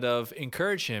instead of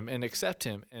encourage him and accept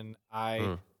him. And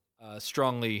I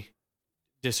strongly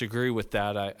disagree with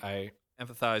that. I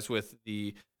empathize with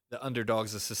the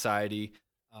underdogs of society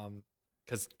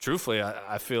because truthfully,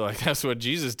 I feel like that's what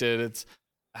Jesus did. It's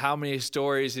how many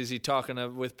stories is he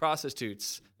talking with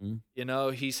prostitutes?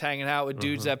 He's hanging out with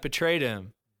dudes that betrayed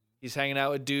him. He's hanging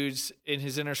out with dudes in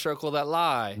his inner circle that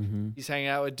lie. He's hanging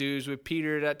out with dudes with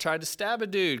Peter that tried to stab a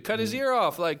dude, cut his ear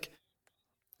off. Like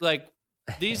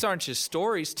these aren't just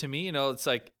stories to me. It's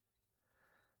like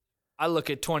I look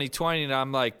at 2020 and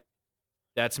I'm like,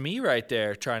 that's me right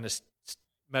there trying to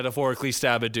metaphorically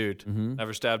stab a dude.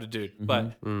 Never stabbed a dude.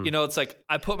 But, it's like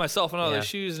I put myself in all their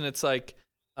shoes and it's like,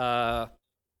 that's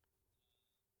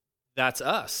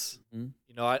us.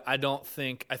 I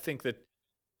think that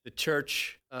the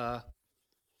church I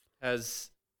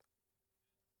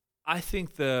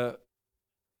think the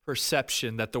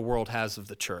perception that the world has of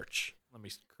the church, let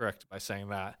me correct by saying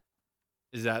that,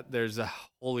 is that there's a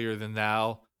holier than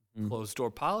thou closed door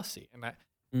policy.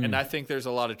 And I think there's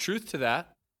a lot of truth to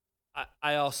that.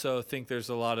 I also think there's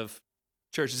a lot of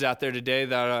churches out there today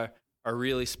that are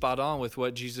really spot on with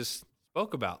what Jesus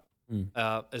spoke about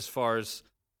as far as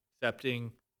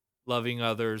accepting, loving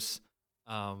others.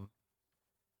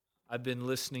 I've been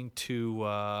listening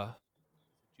to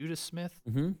Judah Smith.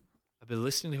 I've been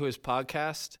listening to his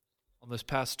podcast on this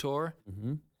past tour,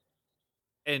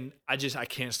 and I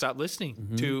can't stop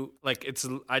listening to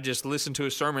I just listen to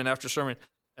his sermon after sermon.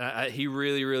 He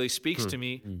really, really speaks to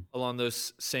me along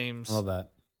those same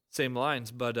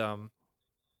lines. But I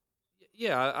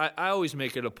always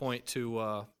make it a point to.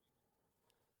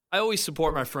 I always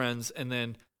support my friends, and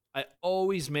then I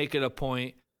always make it a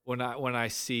point when I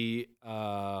see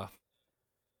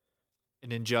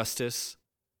an injustice,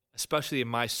 especially in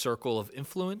my circle of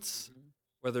influence,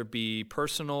 whether it be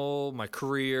personal, my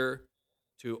career,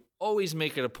 to always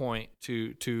make it a point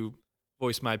to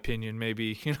voice my opinion.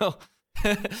 Maybe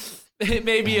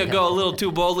maybe I go a little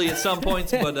too boldly at some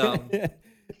points, but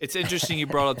it's interesting you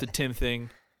brought up the Tim thing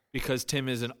because Tim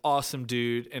is an awesome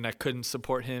dude, and I couldn't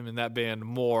support him in that band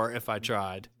more if I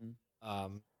tried.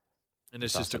 And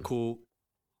it's just a cool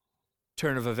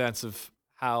turn of events of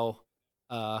how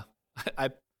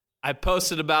I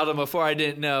posted about him before I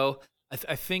didn't know.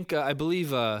 I believe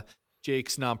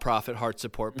Jake's nonprofit Heart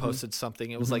Support posted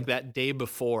something. It was like that day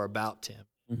before about Tim.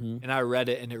 And I read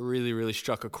it, and it really, really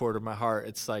struck a chord in my heart.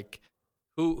 It's like,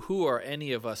 who are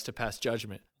any of us to pass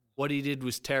judgment? What he did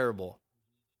was terrible,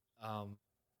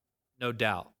 no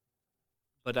doubt.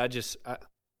 But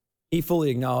he fully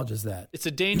acknowledges that. It's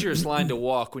a dangerous line to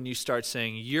walk when you start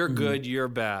saying, you're good, you're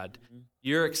bad.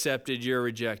 You're accepted, you're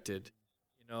rejected.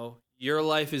 Your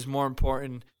life is more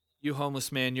important. You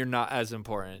homeless man, you're not as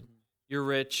important. You're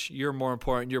rich, you're more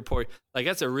important, you're poor. Like,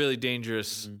 that's a really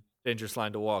dangerous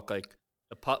line to walk. Like,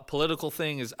 the political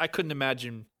thing is, I couldn't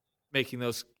imagine making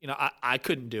those, I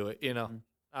couldn't do it,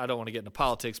 I don't want to get into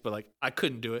politics, but I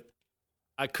couldn't do it.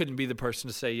 I couldn't be the person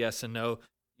to say yes and no.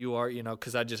 You are,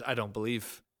 because I don't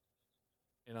believe,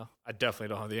 I definitely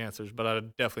don't have the answers, but I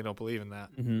definitely don't believe in that.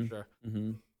 For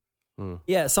sure.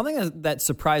 Yeah, something that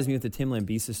surprised me with the Tim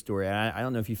Lambesis story, and I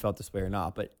don't know if you felt this way or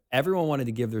not, but everyone wanted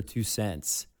to give their 2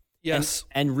 cents. Yes.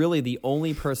 And really the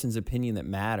only person's opinion that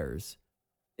matters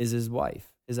is his wife,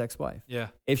 his ex-wife. Yeah.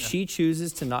 If she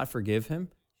chooses to not forgive him,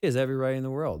 she has every right in the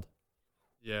world.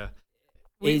 Yeah.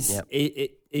 Is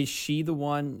she the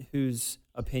one whose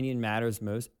opinion matters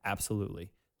most?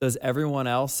 Absolutely. Does everyone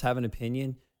else have an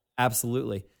opinion?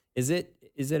 Absolutely. Is it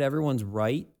everyone's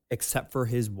right except for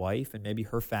his wife and maybe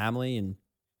her family and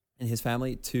his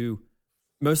family to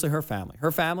mostly her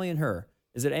family and her?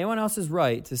 Is it anyone else's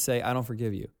right to say, I don't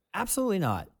forgive you? Absolutely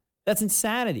not. That's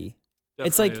insanity.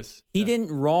 It's like, he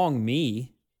didn't wrong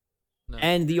me. No.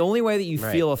 And the only way that you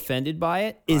feel offended by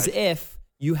it is if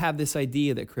you have this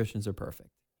idea that Christians are perfect.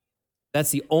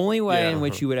 That's the only way in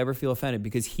which you would ever feel offended,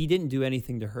 because he didn't do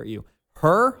anything to hurt you.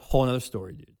 Her, whole nother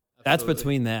story, dude. Absolutely. That's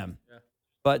between them. Yeah.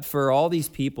 But for all these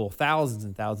people, thousands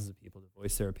and thousands of people to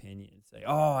voice their opinion and say,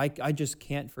 oh, I just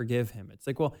can't forgive him. It's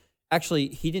like, well, actually,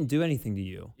 he didn't do anything to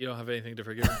you. You don't have anything to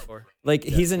forgive him for.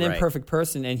 He's an imperfect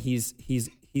person, and he's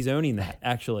owning that.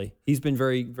 Actually, he's been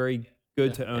very, very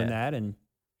good to own that, and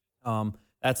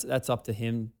that's up to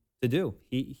him to do.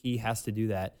 He has to do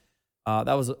that.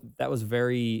 That was a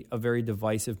very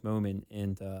divisive moment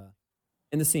in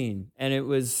the scene, and it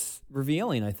was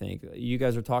revealing. I think you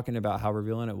guys are talking about how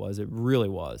revealing it was. It really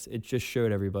was. It just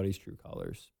showed everybody's true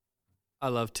colors. I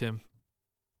loved him.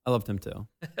 I loved him too.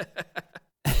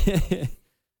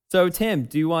 So, Tim,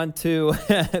 do you want to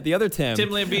the other Tim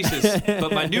Lambesis,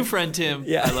 but my new friend Tim?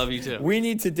 Yeah, I love you too. We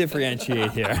need to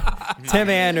differentiate here. Tim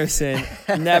Anderson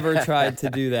never tried to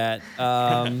do that,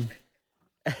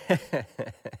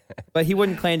 but he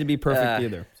wouldn't claim to be perfect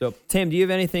either. So, Tim, do you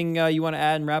have anything you want to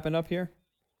add and wrapping up here?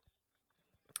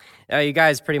 You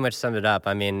guys pretty much summed it up.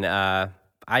 I mean, I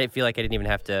feel like I didn't even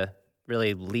have to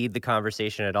really lead the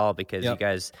conversation at all, because you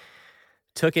guys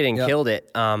took it and killed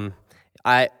it.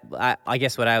 I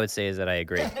guess what I would say is that I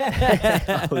agree.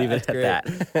 I'll leave it at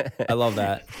that. I love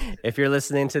that. If you're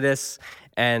listening to this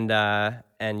and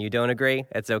you don't agree,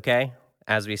 it's okay.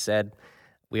 As we said,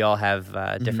 we all have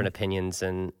different opinions,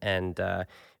 and if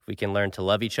we can learn to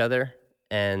love each other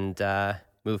and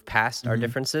move past our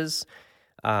differences,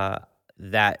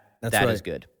 that is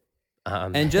good.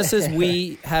 And just as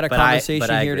we had a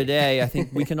conversation here today, I think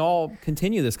we can all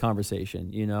continue this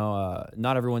conversation. You know,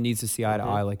 not everyone needs to see eye to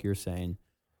eye, like you're saying.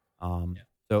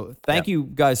 So thank you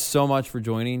guys so much for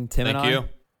joining, Tim and I. Thank you.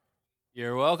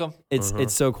 You're welcome.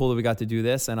 It's so cool that we got to do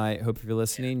this, and I hope if you're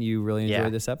listening, you really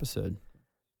enjoyed this episode.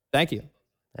 Thank you.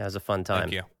 That was a fun time.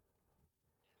 Thank you.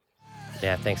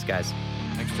 Yeah, thanks, guys.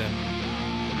 Thanks, Tim.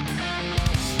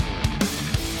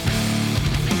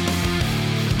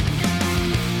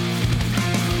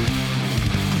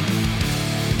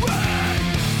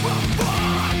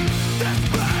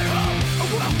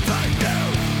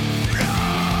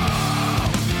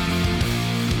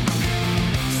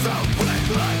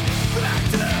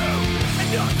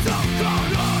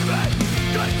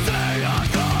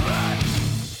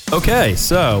 Okay,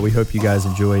 so we hope you guys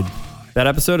enjoyed that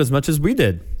episode as much as we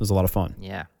did. It was a lot of fun.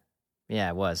 Yeah,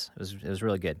 it was. It was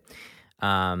really good.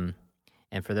 And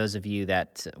for those of you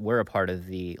that were a part of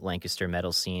the Lancaster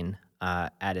metal scene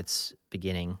at its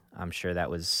beginning, I'm sure that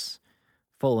was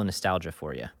full of nostalgia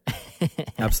for you.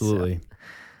 Absolutely.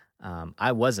 So,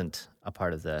 I wasn't a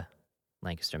part of the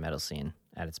Lancaster metal scene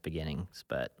at its beginnings,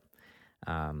 but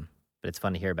it's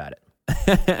fun to hear about it.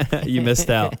 You missed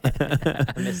out.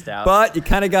 I missed out. But you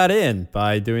kind of got in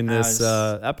by doing this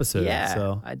episode. Yeah,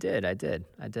 so. I did. I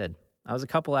was a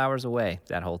couple hours away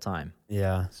that whole time.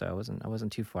 Yeah. So I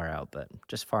wasn't too far out, but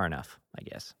just far enough, I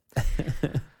guess.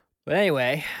 But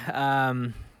anyway,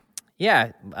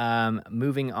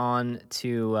 moving on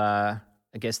to I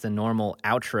guess the normal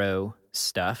outro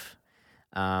stuff.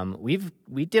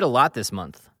 We did a lot this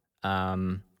month.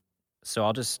 So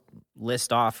I'll just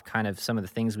list off kind of some of the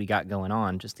things we got going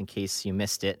on, just in case you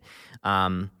missed it.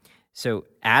 So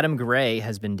Adam Gray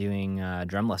has been doing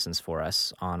drum lessons for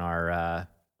us on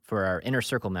for our Inner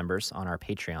Circle members on our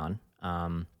Patreon,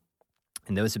 and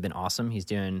those have been awesome. He's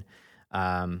doing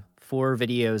 4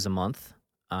 videos a month,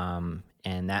 and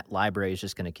that library is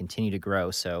just going to continue to grow.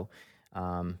 So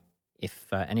if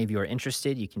any of you are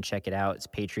interested, you can check it out. It's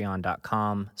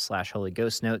patreon.com/Holy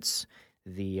Ghost Notes.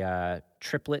 The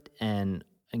triplet and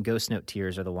Ghost Note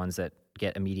tiers are the ones that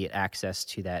get immediate access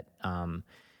to that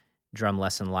drum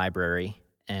lesson library,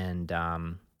 and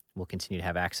we'll continue to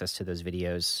have access to those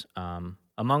videos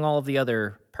among all of the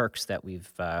other perks that we've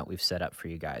set up for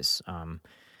you guys.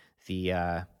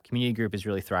 The community group is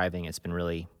really thriving. It's been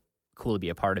really cool to be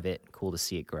a part of it, cool to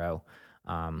see it grow.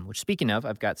 Which, speaking of,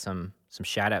 I've got some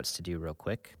shout-outs to do real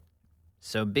quick.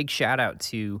 So big shout-out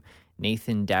to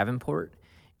Nathan Davenport,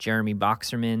 Jeremy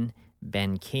Boxerman,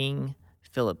 Ben King,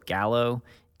 Philip Gallo,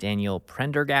 Daniel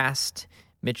Prendergast,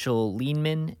 Mitchell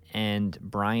Leanman, and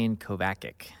Brian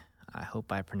Kovacic. I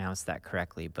hope I pronounced that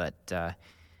correctly, but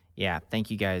yeah, thank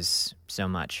you guys so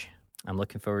much. I'm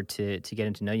looking forward to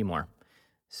getting to know you more.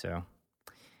 So,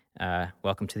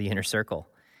 welcome to the inner circle.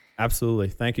 Absolutely.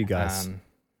 Thank you, guys.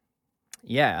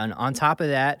 Yeah, and on top of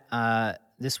that,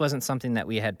 this wasn't something that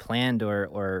we had planned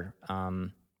or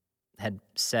had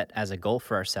set as a goal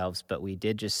for ourselves, but we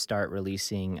did just start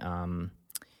releasing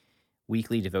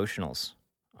weekly devotionals.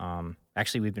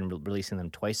 Actually, we've been releasing them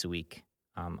twice a week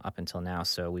up until now.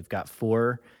 So we've got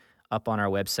 4 up on our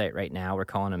website right now. We're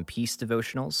calling them Peace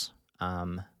Devotionals,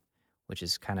 which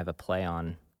is kind of a play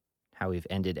on how we've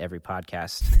ended every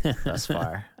podcast thus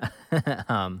far.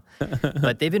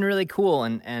 But they've been really cool,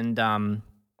 and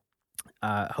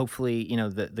hopefully,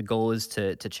 the goal is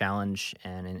to challenge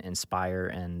and inspire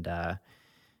and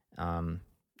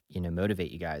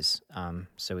motivate you guys.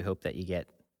 So we hope that you get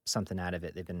something out of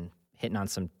it. They've been hitting on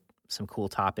some cool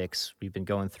topics. We've been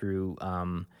going through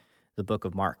the book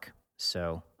of Mark.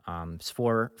 So it's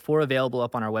 4 available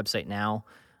up on our website now.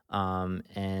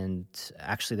 And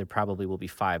actually there probably will be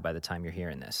 5 by the time you're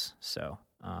hearing this. So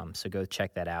go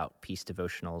check that out. Peace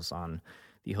Devotionals on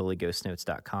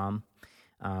theholyghostnotes.com.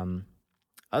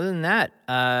 Other than that,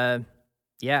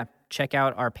 check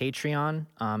out our Patreon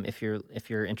if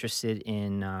you're interested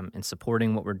in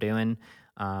supporting what we're doing,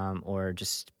 or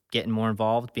just getting more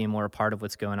involved, being more a part of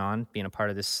what's going on, being a part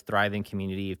of this thriving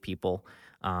community of people.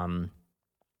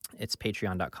 It's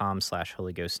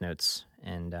patreon.com/holyghostnotes,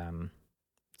 and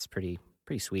it's pretty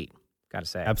sweet, gotta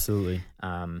say. Absolutely.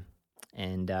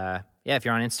 If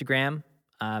you're on Instagram,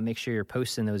 make sure you're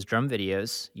posting those drum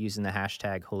videos using the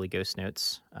hashtag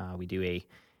 #HolyGhostNotes. We do a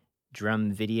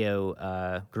drum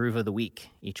video groove of the week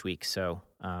each week, so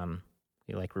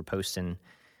we're posting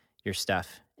your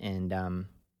stuff. And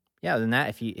other than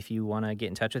that, if you want to get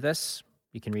in touch with us,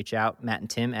 you can reach out, Matt and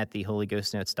Tim at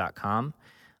theholyghostnotes.com,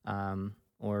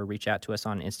 or reach out to us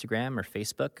on Instagram or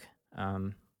Facebook.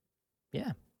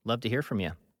 Love to hear from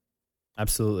you.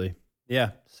 Absolutely.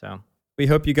 Yeah. So we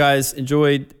hope you guys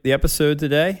enjoyed the episode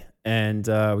today, and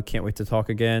we can't wait to talk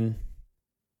again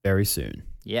very soon.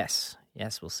 Yes,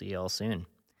 we'll see you all soon.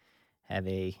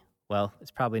 It's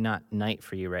probably not night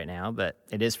for you right now, but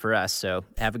it is for us, so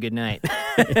have a good night.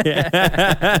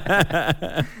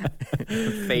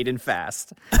 Fading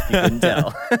fast. You couldn't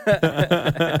tell.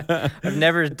 I've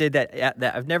never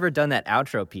done that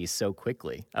outro piece so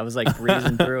quickly. I was like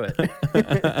breezing through it.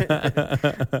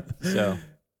 So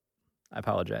I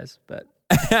apologize, but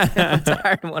I'm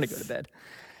tired and want to go to bed.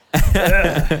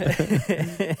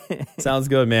 Sounds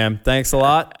good, man. Thanks a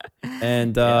lot.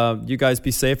 And you guys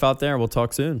be safe out there, and we'll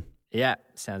talk soon. Yeah,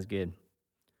 sounds good.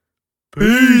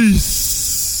 Peace.